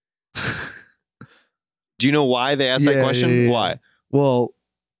 Do you know why they asked that question? Yeah. Why? Well,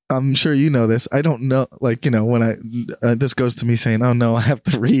 I'm sure you know this. I don't know. Like, when this goes to me saying, oh no, I have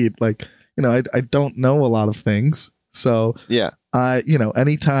to read. Like, I don't know a lot of things. So Yeah.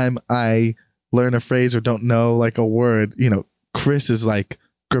 anytime I learn a phrase or don't know like a word, Chris is like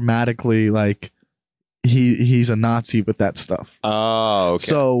grammatically like he's a Nazi with that stuff. Oh, okay.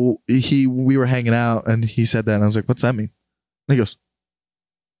 So we were hanging out and he said that and I was like, what's that mean? And he goes,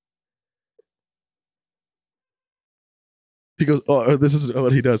 oh, this is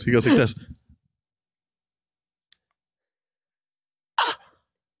what he does. He goes like this.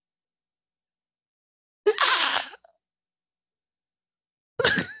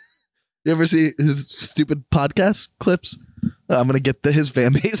 You ever see his stupid podcast clips? I'm gonna get his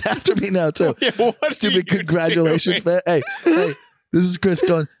fan base after me now too. Yeah, what are Stupid you congratulations doing? fan. Hey, this is Chris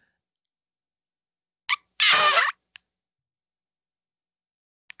going.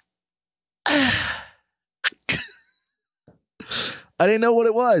 I didn't know what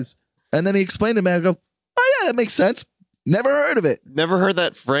it was, and then he explained it to me. I go, oh yeah, that makes sense. Never heard of it. Never heard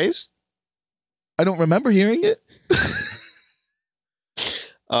that phrase? I don't remember hearing it.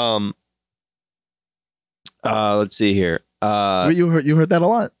 Let's see here. You heard that a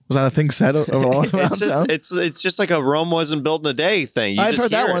lot. Was that a thing said around town? It's just like a Rome wasn't built in a day thing. I've heard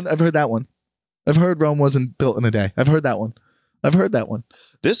that one. I've heard that one. I've heard Rome wasn't built in a day. I've heard that one.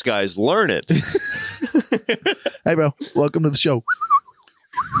 This guy's learned. Hey, bro. Welcome to the show.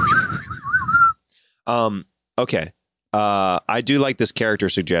 Okay. I do like this character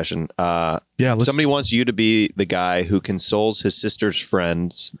suggestion. Yeah. Somebody wants you to be the guy who consoles his sister's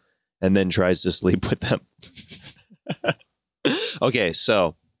friends and then tries to sleep with them. Okay,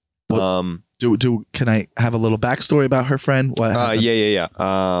 so What- Can I have a little backstory about her friend? What happened? yeah.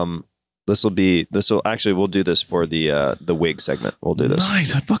 We'll do this for the wig segment. We'll do this.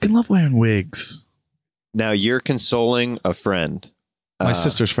 Nice. I fucking love wearing wigs. Now you're consoling a friend. My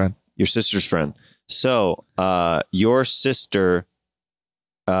sister's friend. Your sister's friend. So, your sister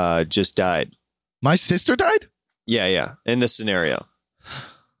just died. My sister died? Yeah. In this scenario,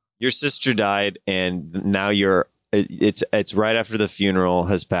 your sister died, and now it's right after the funeral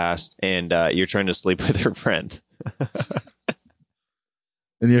has passed, and you're trying to sleep with her friend.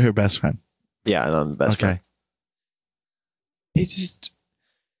 And you're her best friend. Yeah, and I'm the best friend. Okay. It's just,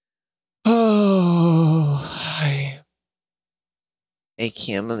 oh, I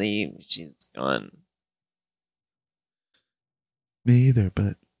can't believe she's gone. Me either,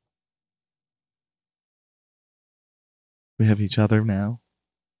 but we have each other now.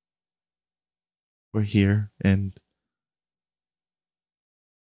 We're here, and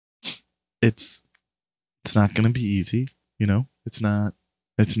it's not going to be easy, you know? It's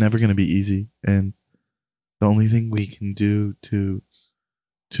never going to be easy, and the only thing we can do to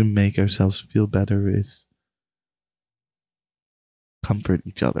make ourselves feel better is comfort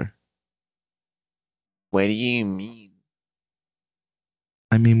each other. What do you mean?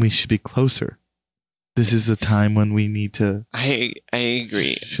 I mean, we should be closer. This is a time when we need to I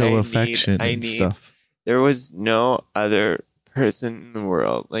agree. show affection and stuff. There was no other person in the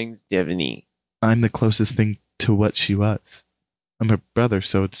world like Stephanie. I'm the closest thing to what she was. I'm her brother,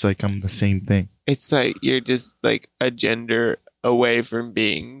 so it's like I'm the same thing. It's like you're just like a gender away from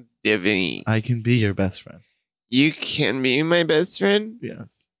being Stephanie. I can be your best friend. You can be my best friend?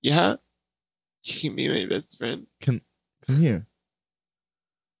 Yes. Yeah? You can be my best friend. Come here.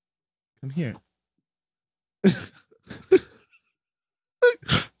 Come here.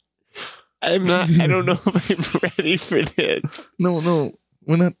 I don't know if I'm ready for this. No,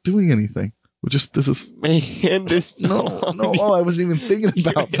 we're not doing anything. This is My hand is no. Oh, I wasn't even thinking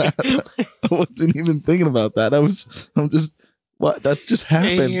about that. I wasn't even thinking about that. I'm just what that just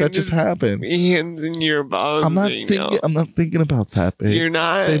happened. That just happened. My hand's in your balls. I'm not right thinking. now. I'm not thinking about that, babe. You're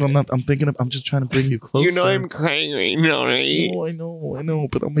not. Babe, I'm not. I'm thinking. I'm just trying to bring you closer. You know I'm crying right now, right? No, I know,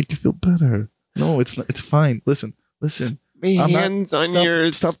 but I'll make you feel better. No, it's not. It's fine. Listen. My I'm not- hand's on stop, your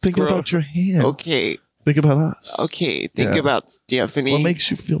Stop thinking scroll. about your hand. Okay. Think about us. Okay. Think Yeah. about Stephanie. What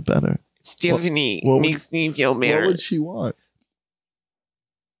makes you feel better? Stephanie what would- makes me feel What better. would she want?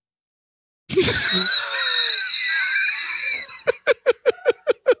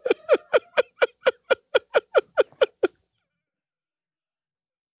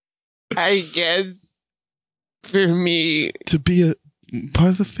 I guess for me, To be a part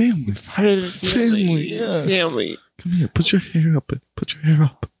of the family. part of the family. Family, yes. Family. Come here. Put your hair up. Put your hair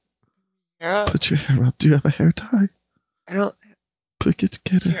up. Yeah. Put your hair up. Do you have a hair tie? I don't. Get a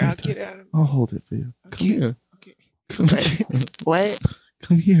Here, hair I'll tie. get out of. I'll hold it for you. Come Okay. here. Okay. Come What? here. What?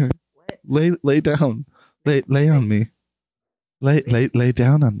 Come here. What? Lay down. Lay on me. Lay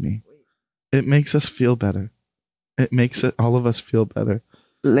down on me. It makes us feel better. It makes all of us feel better.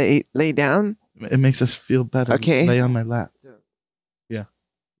 Lay down. It makes us feel better. Okay. Lay on my lap. Yeah.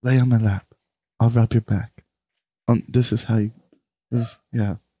 Lay on my lap. I'll rub your back. This is how you.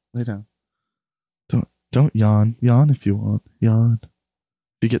 Yeah. Lay down. Don't yawn. Yawn if you want. Yawn. If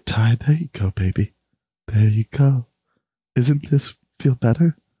you get tired, there you go, baby. There you go. Isn't this feel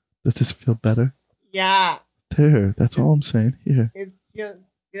better? Does this feel better? Yeah. There. That's all I'm saying. Here. It's just.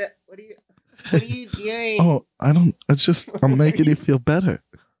 What are you doing? Oh, I don't. It's just I'm making you feel better.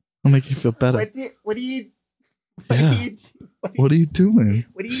 I'm making you feel better. What are you? Yeah. What are you doing?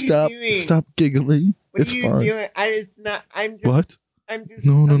 What are you Stop! doing? Stop giggling. It's fine. doing? It's not. I'm just. What? I'm just.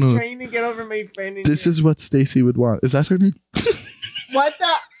 No, no, I'm no. trying to get over my friend. And This is what Stacy would want. Is that her name? what the.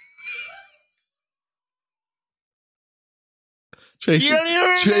 Tracy. You don't even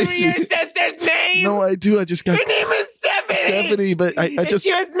remember Tracy. your sister's name. No, I do. I just got Her name is Stephanie. Stephanie, but I And just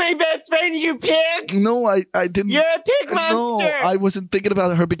she was my best friend. You pig. no, I didn't. You're a pig No, monster. I wasn't thinking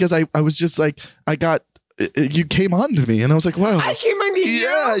about her because I was just like you came on to me and I was like, wow. I came on to you.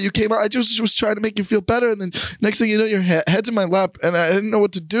 Yeah, you came on. I just was trying to make you feel better, and then next thing you know, your head's in my lap, and I didn't know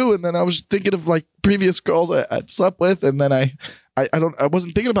what to do. And then I was thinking of like previous girls I'd slept with, and then I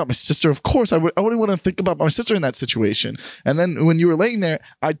wasn't thinking about my sister. Of course, I wouldn't want to think about my sister in that situation. And then when you were laying there,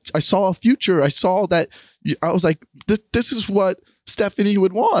 I saw a future. I saw that I was like, this is what Stephanie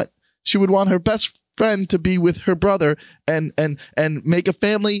would want. She would want her best friend to be with her brother and make a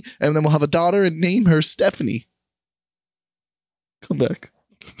family, and then we'll have a daughter and name her Stephanie. Come back.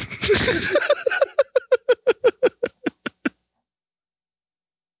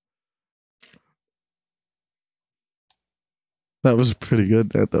 That was pretty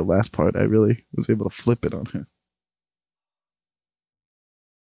good. That the last part, I really was able to flip it on her.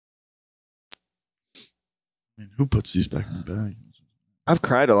 I mean, who puts these back in the bag? I've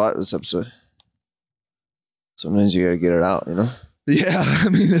cried a lot this episode. Sometimes you gotta get it out, you know? Yeah, I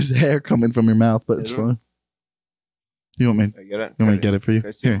mean, there's hair coming from your mouth, but it's Is it? fine. You want me? I get it. You want me to get it for you? Can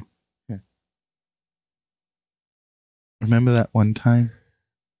I see Here. Here. Remember that one time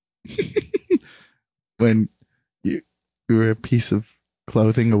when you were a piece of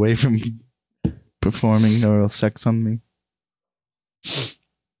clothing away from performing oral sex on me?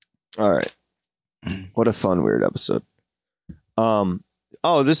 All right. What a fun, weird episode.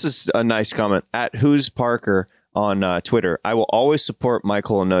 Oh, this is a nice comment. At Who's Parker on Twitter. I will always support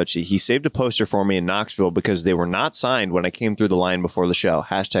Michael Onochi. He saved a poster for me in Knoxville because they were not signed when I came through the line before the show.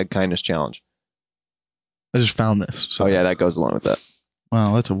 # kindness challenge. I just found this. So Oh, yeah, that goes along with that.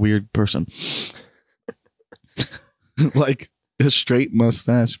 wow, that's a weird person. Like a straight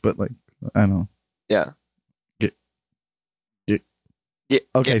mustache, but like I don't know. Yeah.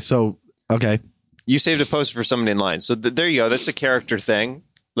 Okay, Yeah. so okay. You saved a poster for somebody in line. So there you go. That's a character thing.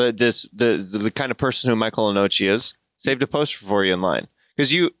 The kind of person who Michael Onochi is saved a poster for you in line.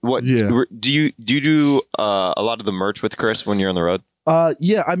 Because Yeah. do you do a lot of the merch with Chris when you're on the road?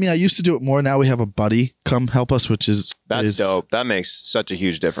 Yeah, I mean, I used to do it more. Now we have a buddy come help us, which is That's dope. That makes such a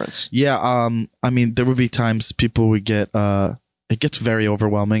huge difference. Yeah, I mean, there would be times people would get it gets very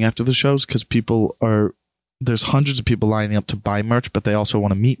overwhelming after the shows because there's hundreds of people lining up to buy merch, but they also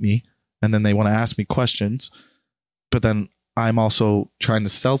want to meet me and then they want to ask me questions. But then I'm also trying to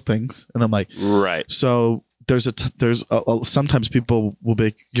sell things, and I'm like, Right. so there's sometimes people will be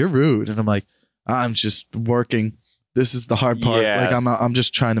like, "You're rude," and I'm like, "I'm just working. This is the hard part. Yeah. Like I'm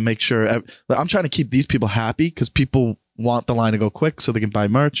just trying to make sure I'm trying to keep these people happy because people want the line to go quick so they can buy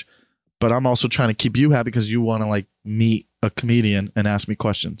merch, but I'm also trying to keep you happy because you want to like meet a comedian and ask me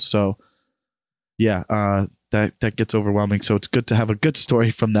questions. So yeah, that gets overwhelming. So it's good to have a good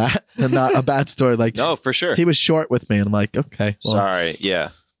story from that and not a bad story. Like No, for sure. he was short with me, and I'm like, okay, well, Sorry.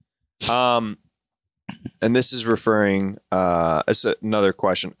 Yeah. And this is referring. It's another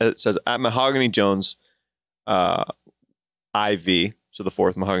question. It says at Mahogany Jones, IV. So the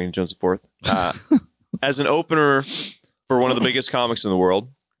fourth Mahogany Jones, the fourth. As an opener for one of the biggest comics in the world,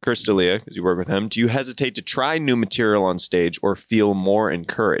 Chris D'Elia, because you work with him, do you hesitate to try new material on stage or feel more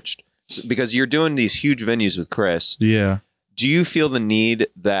encouraged? Because you're doing these huge venues with Chris. yeah. Do you feel the need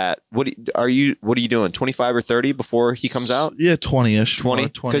that what are you doing 25 or 30 before he comes out? Yeah, 20-ish. 20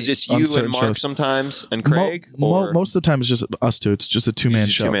 because it's you and uncertain Mark shows. sometimes and Craig. or Most of the time it's just us two. It's just a two-man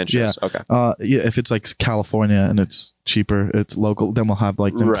show. Two-man shows. Yeah. Okay. Yeah, if it's like California and it's cheaper, it's local, then we'll have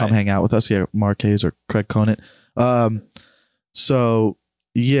like them come Right. hang out with us. Yeah, Mark Hayes or Craig Conant. So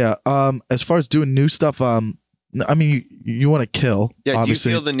yeah, as far as doing new stuff, I mean, you want to kill. Yeah.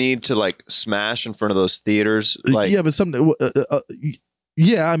 obviously. Do you feel the need to like smash in front of those theaters? Like, yeah, but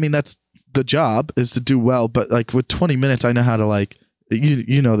yeah, I mean that's the job is to do well. But like with 20 minutes, I know how to like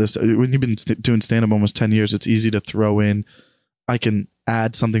you know this when you've been doing stand up almost 10 years. It's easy to throw in. I can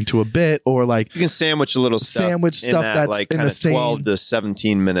add something to a bit or like you can sandwich a little stuff. Sandwich in stuff that, that's like in kind the of same- 12 to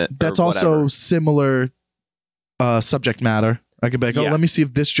 17 minute. that's or also whatever. similar subject matter. I could be like, oh, Yeah. let me see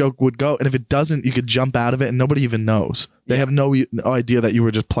if this joke would go. And if it doesn't, you could jump out of it and nobody even knows. They Yeah. have no idea that you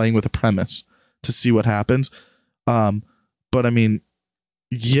were just playing with a premise to see what happens. But I mean,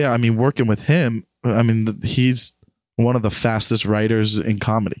 yeah, I mean, working with him, I mean, he's one of the fastest writers in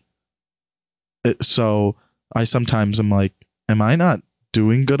comedy. So I sometimes am like, am I not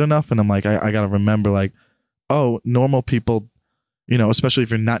doing good enough? And I'm like, I got to remember like, oh, normal people, you know, especially if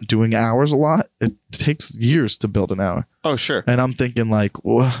you're not doing hours a lot, it takes years to build an hour. Oh, sure. And I'm thinking like,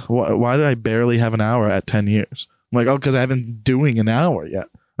 why did I barely have an hour at 10 years? I'm like, oh, because I haven't been doing an hour yet.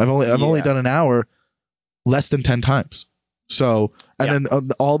 I've only Yeah. done an hour less than 10 times. So, and then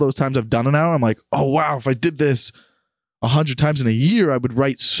all those times I've done an hour, I'm like, oh wow, if I did this 100 times in a year, I would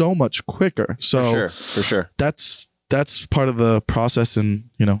write so much quicker. So For sure. that's part of the process, and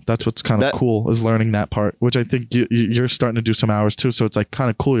you know that's what's kind of cool is learning that part, which I think you're starting to do some hours too. So it's like kind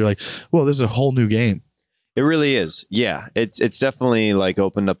of cool. You're like, well, this is a whole new game. It really is. Yeah. It's definitely like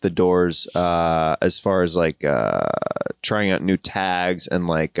opened up the doors as far as like trying out new tags and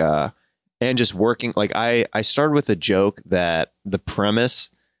like and just working. Like I started with a joke that the premise,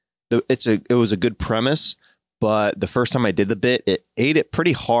 it was a good premise, but the first time I did the bit, it ate it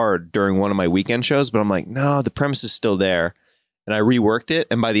pretty hard during one of my weekend shows. But I'm like, no, the premise is still there. And I reworked it.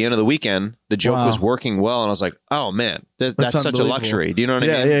 And by the end of the weekend, the joke was working well. And I was like, oh man, that's such a unbelievable. luxury. Do you know what I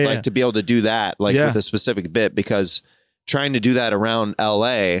mean? Yeah. Like to be able to do that, like Yeah. with a specific bit, because trying to do that around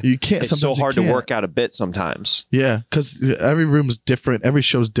LA, You can't. it's so sometimes you hard to can't. work out a bit sometimes. Yeah, because every room's different. Every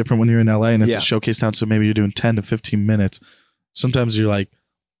show's different when you're in LA, and it's Yeah. a showcase town. So maybe you're doing 10 to 15 minutes. Sometimes you're like,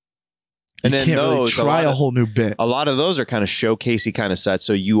 And you then can't really those, try a whole new bit. a lot of those are kind of showcasey kind of sets.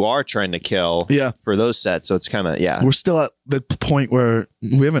 So you are trying to kill Yeah, for those sets. So it's kind of, yeah. we're still at the point where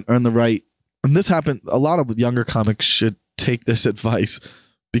we haven't earned the right. And this happened. A lot of younger comics should take this advice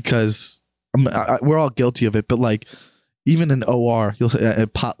because we're all guilty of it. But like, even in OR, you'll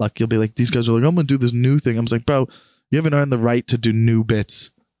at potluck, you'll be like, these guys are like, I'm gonna do this new thing. I'm just like, bro, you haven't earned the right to do new bits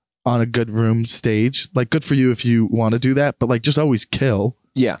on a good room stage. Like, good for you if you want to do that, but like, just always kill.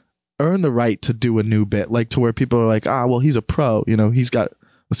 Yeah. Earn the right to do a new bit, like to where people are like, well, he's a pro, he's got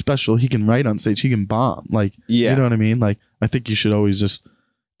a special, he can write on stage, he can bomb, like, Yeah. you know what I mean? Like, I think you should always just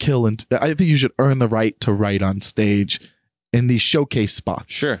kill, and I think you should earn the right to write on stage in these showcase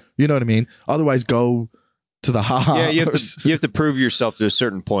spots. Sure. You know what I mean? Otherwise, go to the haha. Yeah, you have to prove yourself to a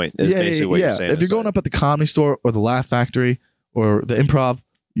certain point. Is basically what you're saying. If you're going up at the Comedy Store or the Laugh Factory or the Improv,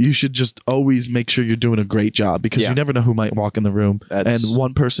 you should just always make sure you're doing a great job, because Yeah. you never know who might walk in the room, That's and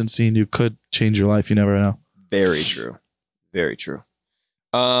one person seeing you could change your life. You never know. very true. Very true.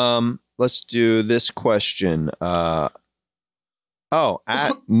 Let's do this question. At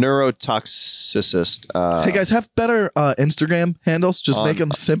neurotoxicist. Hey guys, have better Instagram handles. Just on- make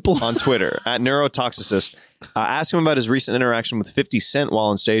them simple. On Twitter at neurotoxicist. Ask him about his recent interaction with 50 Cent while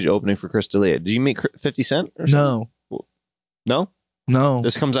on stage opening for Chris D'Elia. Did you meet 50 Cent? Or something? No? No.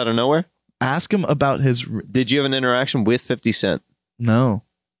 This comes out of nowhere? Ask him about his. Did you have an interaction with 50 Cent? No.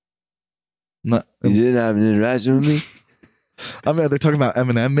 No. didn't have an interaction with me? I mean, are they talking about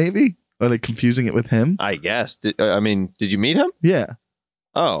Eminem? Maybe. Are they confusing it with him? I guess. Did you meet him? Yeah.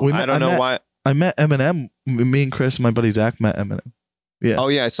 Oh, We I met- don't I know met- why. I met Eminem. Me and Chris, my buddy Zach, met Eminem. Yeah. Oh,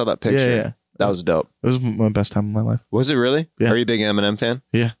 yeah, I saw that picture. Yeah. That was dope. It was my best time of my life. Was it really? Yeah. Are you a big Eminem fan?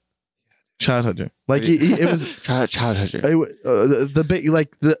 Childhood. Like it was. Childhood. The bit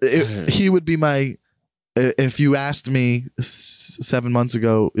like he would be my. If you asked me 7 months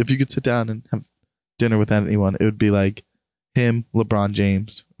ago if you could sit down and have dinner with anyone, it would be like him, LeBron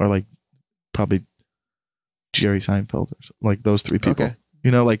James, or like probably Jerry Seinfeld, or like those three people. Okay.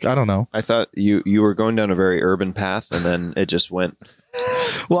 Like I don't know. I thought you were going down a very urban path, and then it just went.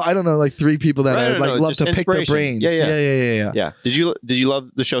 Well, I don't know, like three people that Right, I no, like love just to pick their inspiration. brains. Yeah. Yeah. Did you love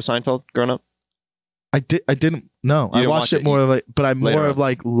the show Seinfeld growing up? I didn't. No, You I didn't watched watch it it more of like, but I later more on. of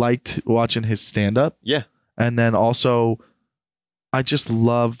like liked watching his stand up. Yeah. And then also, I just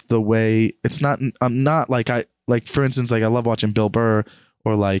love the way it's not. I'm not like for instance, like I love watching Bill Burr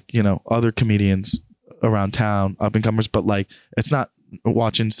or like other comedians around town, up and comers. But like it's not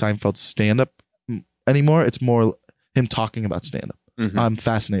watching Seinfeld's stand up anymore. It's more him talking about stand up. Mhm. I'm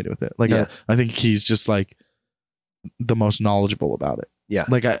fascinated with it. Like Yeah. I think he's just like the most knowledgeable about it. Yeah.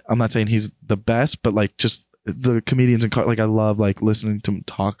 Like I'm not saying he's the best, but like just the comedians and like I love like listening to him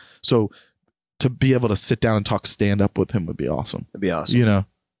talk. So to be able to sit down and talk stand up with him would be awesome. That'd be awesome.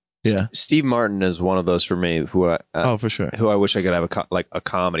 Yeah. Steve Martin is one of those for me who I For sure. who I wish I could have a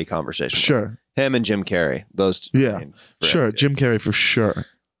comedy conversation. with. Sure. Him and Jim Carrey. Those two. Yeah. I mean, Sure. forever. Jim Carrey for sure.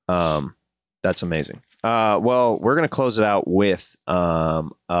 That's amazing. Well, we're gonna close it out with a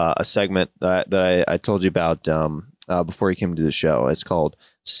segment that I told you about before you came to the show. It's called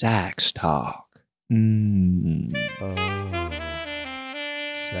Sax Talk. Mm.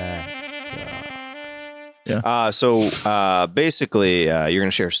 So basically, you're going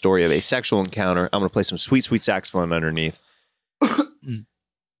to share a story of a sexual encounter. I'm going to play some sweet, sweet saxophone underneath.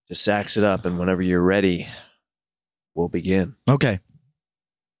 Just sax it up, and whenever you're ready, we'll begin. Okay.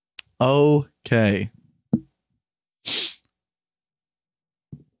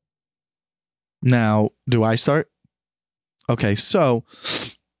 Now, do I start? Okay, so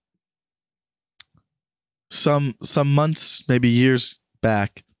some months, maybe years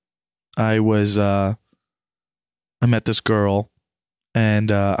back, I met this girl,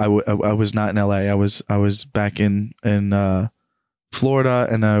 and I was not in LA. I was back in Florida,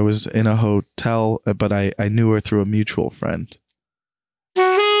 and I was in a hotel, but I knew her through a mutual friend.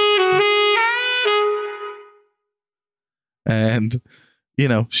 And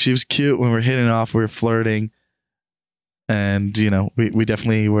she was cute when we were hitting it off, we were flirting, and we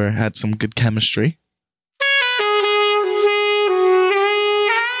definitely had some good chemistry.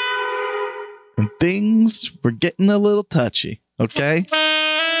 And things were getting a little touchy, okay?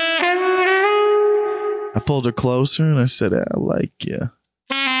 I pulled her closer and I said, I like you.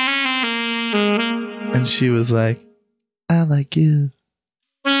 And she was like, I like you.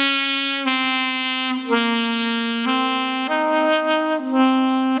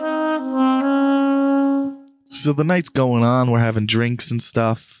 So the night's going on. We're having drinks and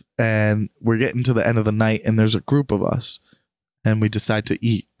stuff, and we're getting to the end of the night, and there's a group of us, and we decide to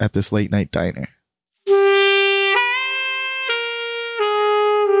eat at this late night diner.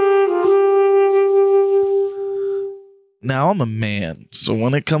 Now, I'm a man, so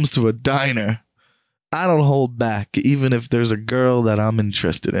when it comes to a diner, I don't hold back, even if there's a girl that I'm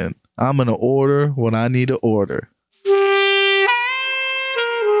interested in. I'm going to order what I need to order.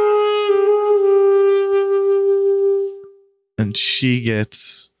 And she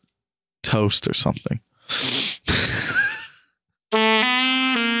gets toast or something.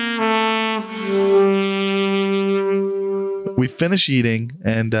 We finish eating,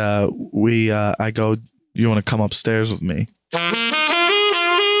 and I go, you want to come upstairs with me?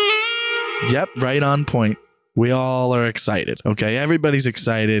 Yep, right on point. We all are excited, okay? Everybody's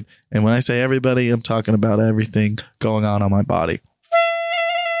excited. And when I say everybody, I'm talking about everything going on my body.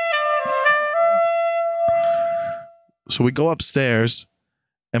 So we go upstairs,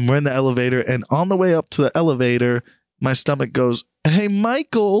 and we're in the elevator. And on the way up to the elevator, my stomach goes, hey,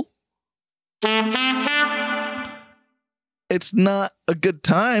 Michael, it's not a good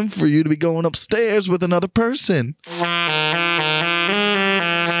time for you to be going upstairs with another person.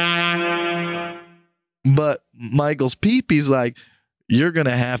 But Michael's peepee's like, you're going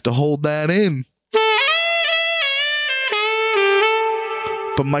to have to hold that in.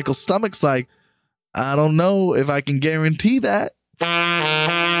 But Michael's stomach's like, I don't know if I can guarantee that.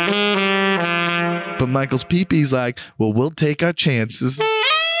 But Michael's peepee's like, well, we'll take our chances.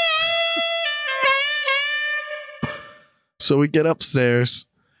 So we get upstairs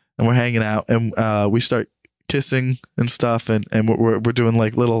and we're hanging out, and we start kissing and stuff, and we're doing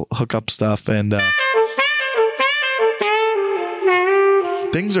like little hookup stuff, and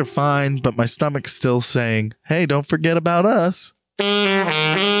things are fine, but my stomach's still saying, hey, don't forget about us.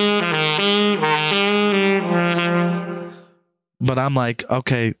 But I'm like,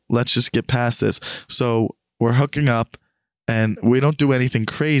 okay, let's just get past this. So we're hooking up, and we don't do anything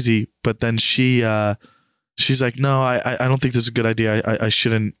crazy, but then she's like, no, I don't think this is a good idea. I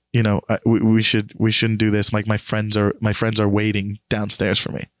shouldn't, we shouldn't do this. Like my friends are waiting downstairs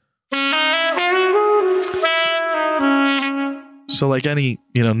for me. So like any,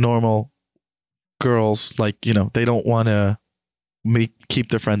 normal girls, like, they don't want to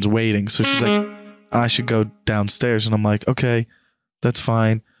keep their friends waiting. So she's like, I should go downstairs. And I'm like, okay, that's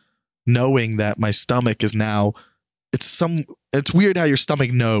fine. Knowing that my stomach is now, it's weird how your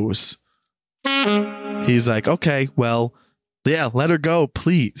stomach knows. He's like, okay, well, yeah, let her go,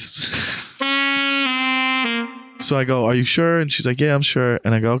 please. So I go, are you sure? And she's like, yeah, I'm sure.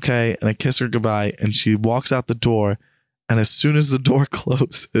 And I go, okay. And I kiss her goodbye. And she walks out the door. And as soon as the door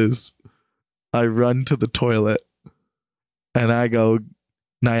closes, I run to the toilet. And I go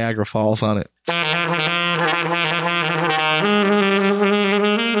Niagara Falls on it.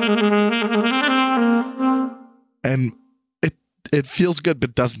 And it feels good,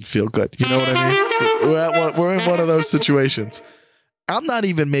 but doesn't feel good. You know what I mean? We're in one of those situations. I'm not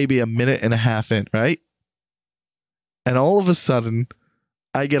even maybe a minute and a half in, right? And all of a sudden,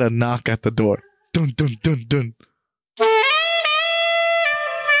 I get a knock at the door. Dun, dun, dun, dun.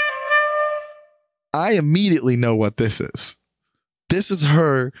 I immediately know what this is. This is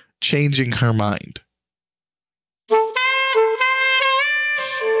her changing her mind.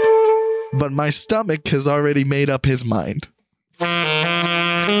 But my stomach has already made up his mind.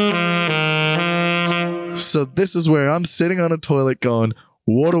 So this is where I'm sitting on a toilet going,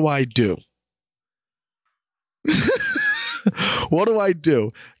 what do I do? What do I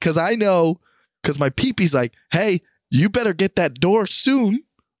do? Because I know, because my peepee's like, hey, you better get that door soon,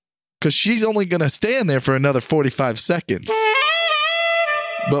 because she's only going to stand there for another 45 seconds.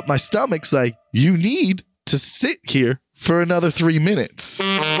 But my stomach's like, you need to sit here for another 3 minutes.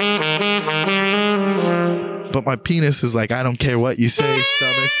 But my penis is like, I don't care what you say,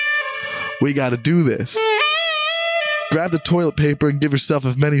 stomach. We got to do this. Grab the toilet paper and give yourself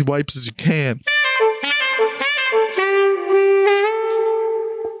as many wipes as you can.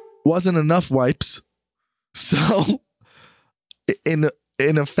 Wasn't enough wipes. So in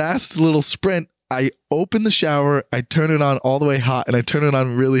a fast little sprint, I open the shower, I turn it on all the way hot, and I turn it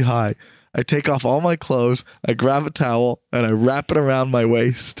on really high. I take off all my clothes, I grab a towel, and I wrap it around my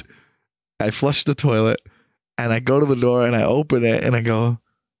waist. I flush the toilet, and I go to the door, and I open it, and I go,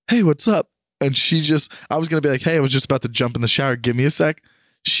 hey, what's up? And I was going to be like, hey, I was just about to jump in the shower. Give me a sec.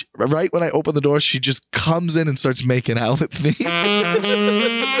 Right when I open the door, she just comes in and starts making out with me.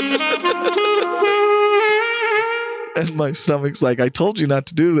 And my stomach's like, I told you not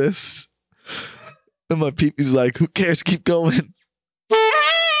to do this. And my peepee's like, who cares? Keep going.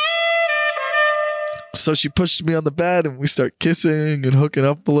 So she pushes me on the bed and we start kissing and hooking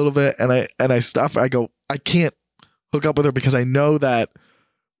up a little bit. And I stop her. I go, I can't hook up with her because I know that,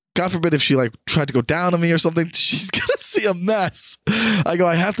 God forbid, if she like tried to go down on me or something, she's gonna see a mess. I go,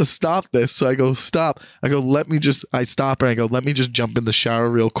 I have to stop this. So I go, stop. I go, I stop her. I go, let me just jump in the shower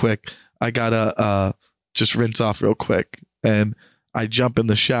real quick. I gotta just rinse off real quick. And I jump in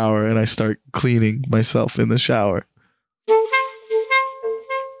the shower and I start cleaning myself in the shower.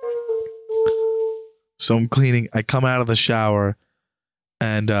 So I'm cleaning. I come out of the shower.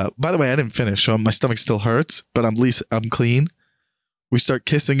 And by the way, I didn't finish. So my stomach still hurts, but I'm clean. We start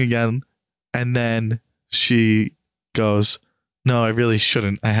kissing again. And then she goes, no, I really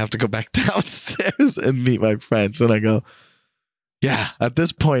shouldn't. I have to go back downstairs and meet my friends. And I go, yeah, at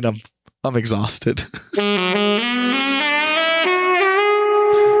this point, I'm exhausted.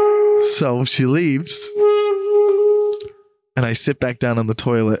 So she leaves. And I sit back down on the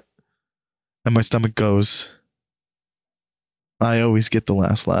toilet. And my stomach goes, I always get the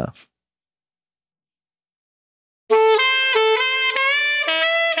last laugh.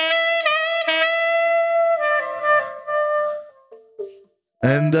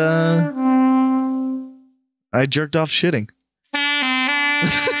 And I jerked off shitting.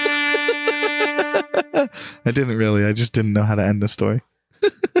 I didn't really. I just didn't know how to end the story.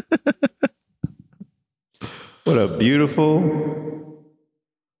 What a beautiful,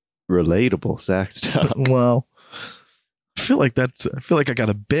 relatable sex talk. Well, I feel like I got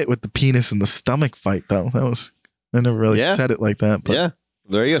a bit with the penis and the stomach fight though. I never really said it like that. But Yeah,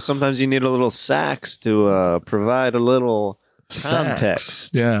 there you go. Sometimes you need a little sax to provide a little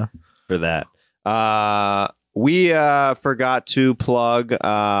context. Yeah. For that. We forgot to plug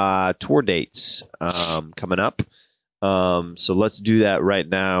tour dates coming up. So let's do that right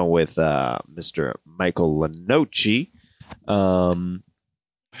now with Mr. Michael Lenoci.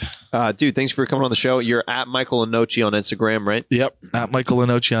 Dude, thanks for coming on the show. You're at Michael Lenoci on Instagram, right? Yep. At Michael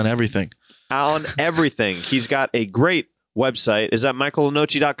Lenoci on everything. On everything. He's got a great website. Is that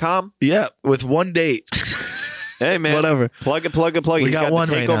michaellenoci.com? Yeah, with one date. Hey, man. Whatever. Plug it. We He's got one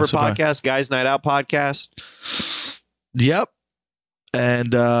the right Takeover now, so far. podcast, Guys Night Out podcast. Yep.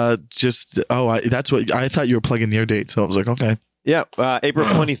 And that's what I thought you were plugging your date. So I was like, okay. Yeah, April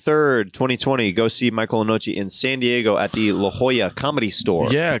 23rd, 2020. Go see Michael Lenoci in San Diego at the La Jolla Comedy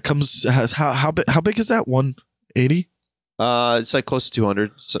Store. Yeah, it how big is that? 180? It's like close to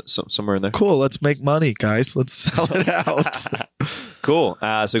 200, somewhere in there. Cool. Let's make money, guys. Let's sell it out. Cool.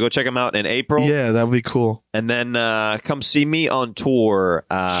 So go check them out in April. Yeah, that would be cool. And then come see me on tour.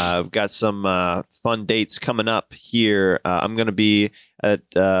 I've got some fun dates coming up here. I'm going to be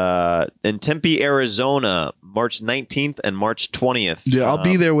in Tempe, Arizona, March 19th and March 20th. Yeah, I'll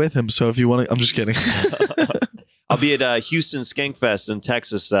be there with him. So if you want to, I'm just kidding. I'll be at Houston Skankfest in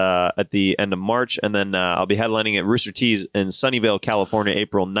Texas at the end of March. And then I'll be headlining at Rooster Teeth in Sunnyvale, California,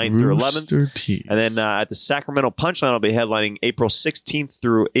 April 9th through 11th. Teeth. And then at the Sacramento Punchline, I'll be headlining April 16th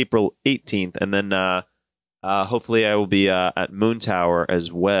through April 18th. And then hopefully I will be at Moon Tower as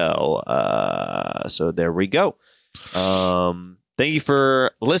well. So there we go. Thank you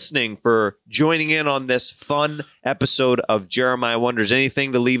for listening, for joining in on this fun episode of Jeremiah Wonders.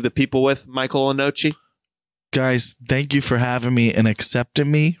 Anything to leave the people with, Michael Lenoci? Guys, thank you for having me and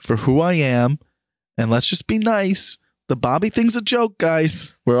accepting me for who I am. And let's just be nice. The Bobby thing's a joke,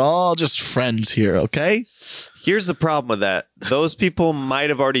 guys. We're all just friends here, okay? Here's the problem with that. Those people might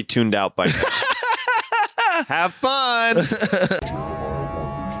have already tuned out by now. Have fun.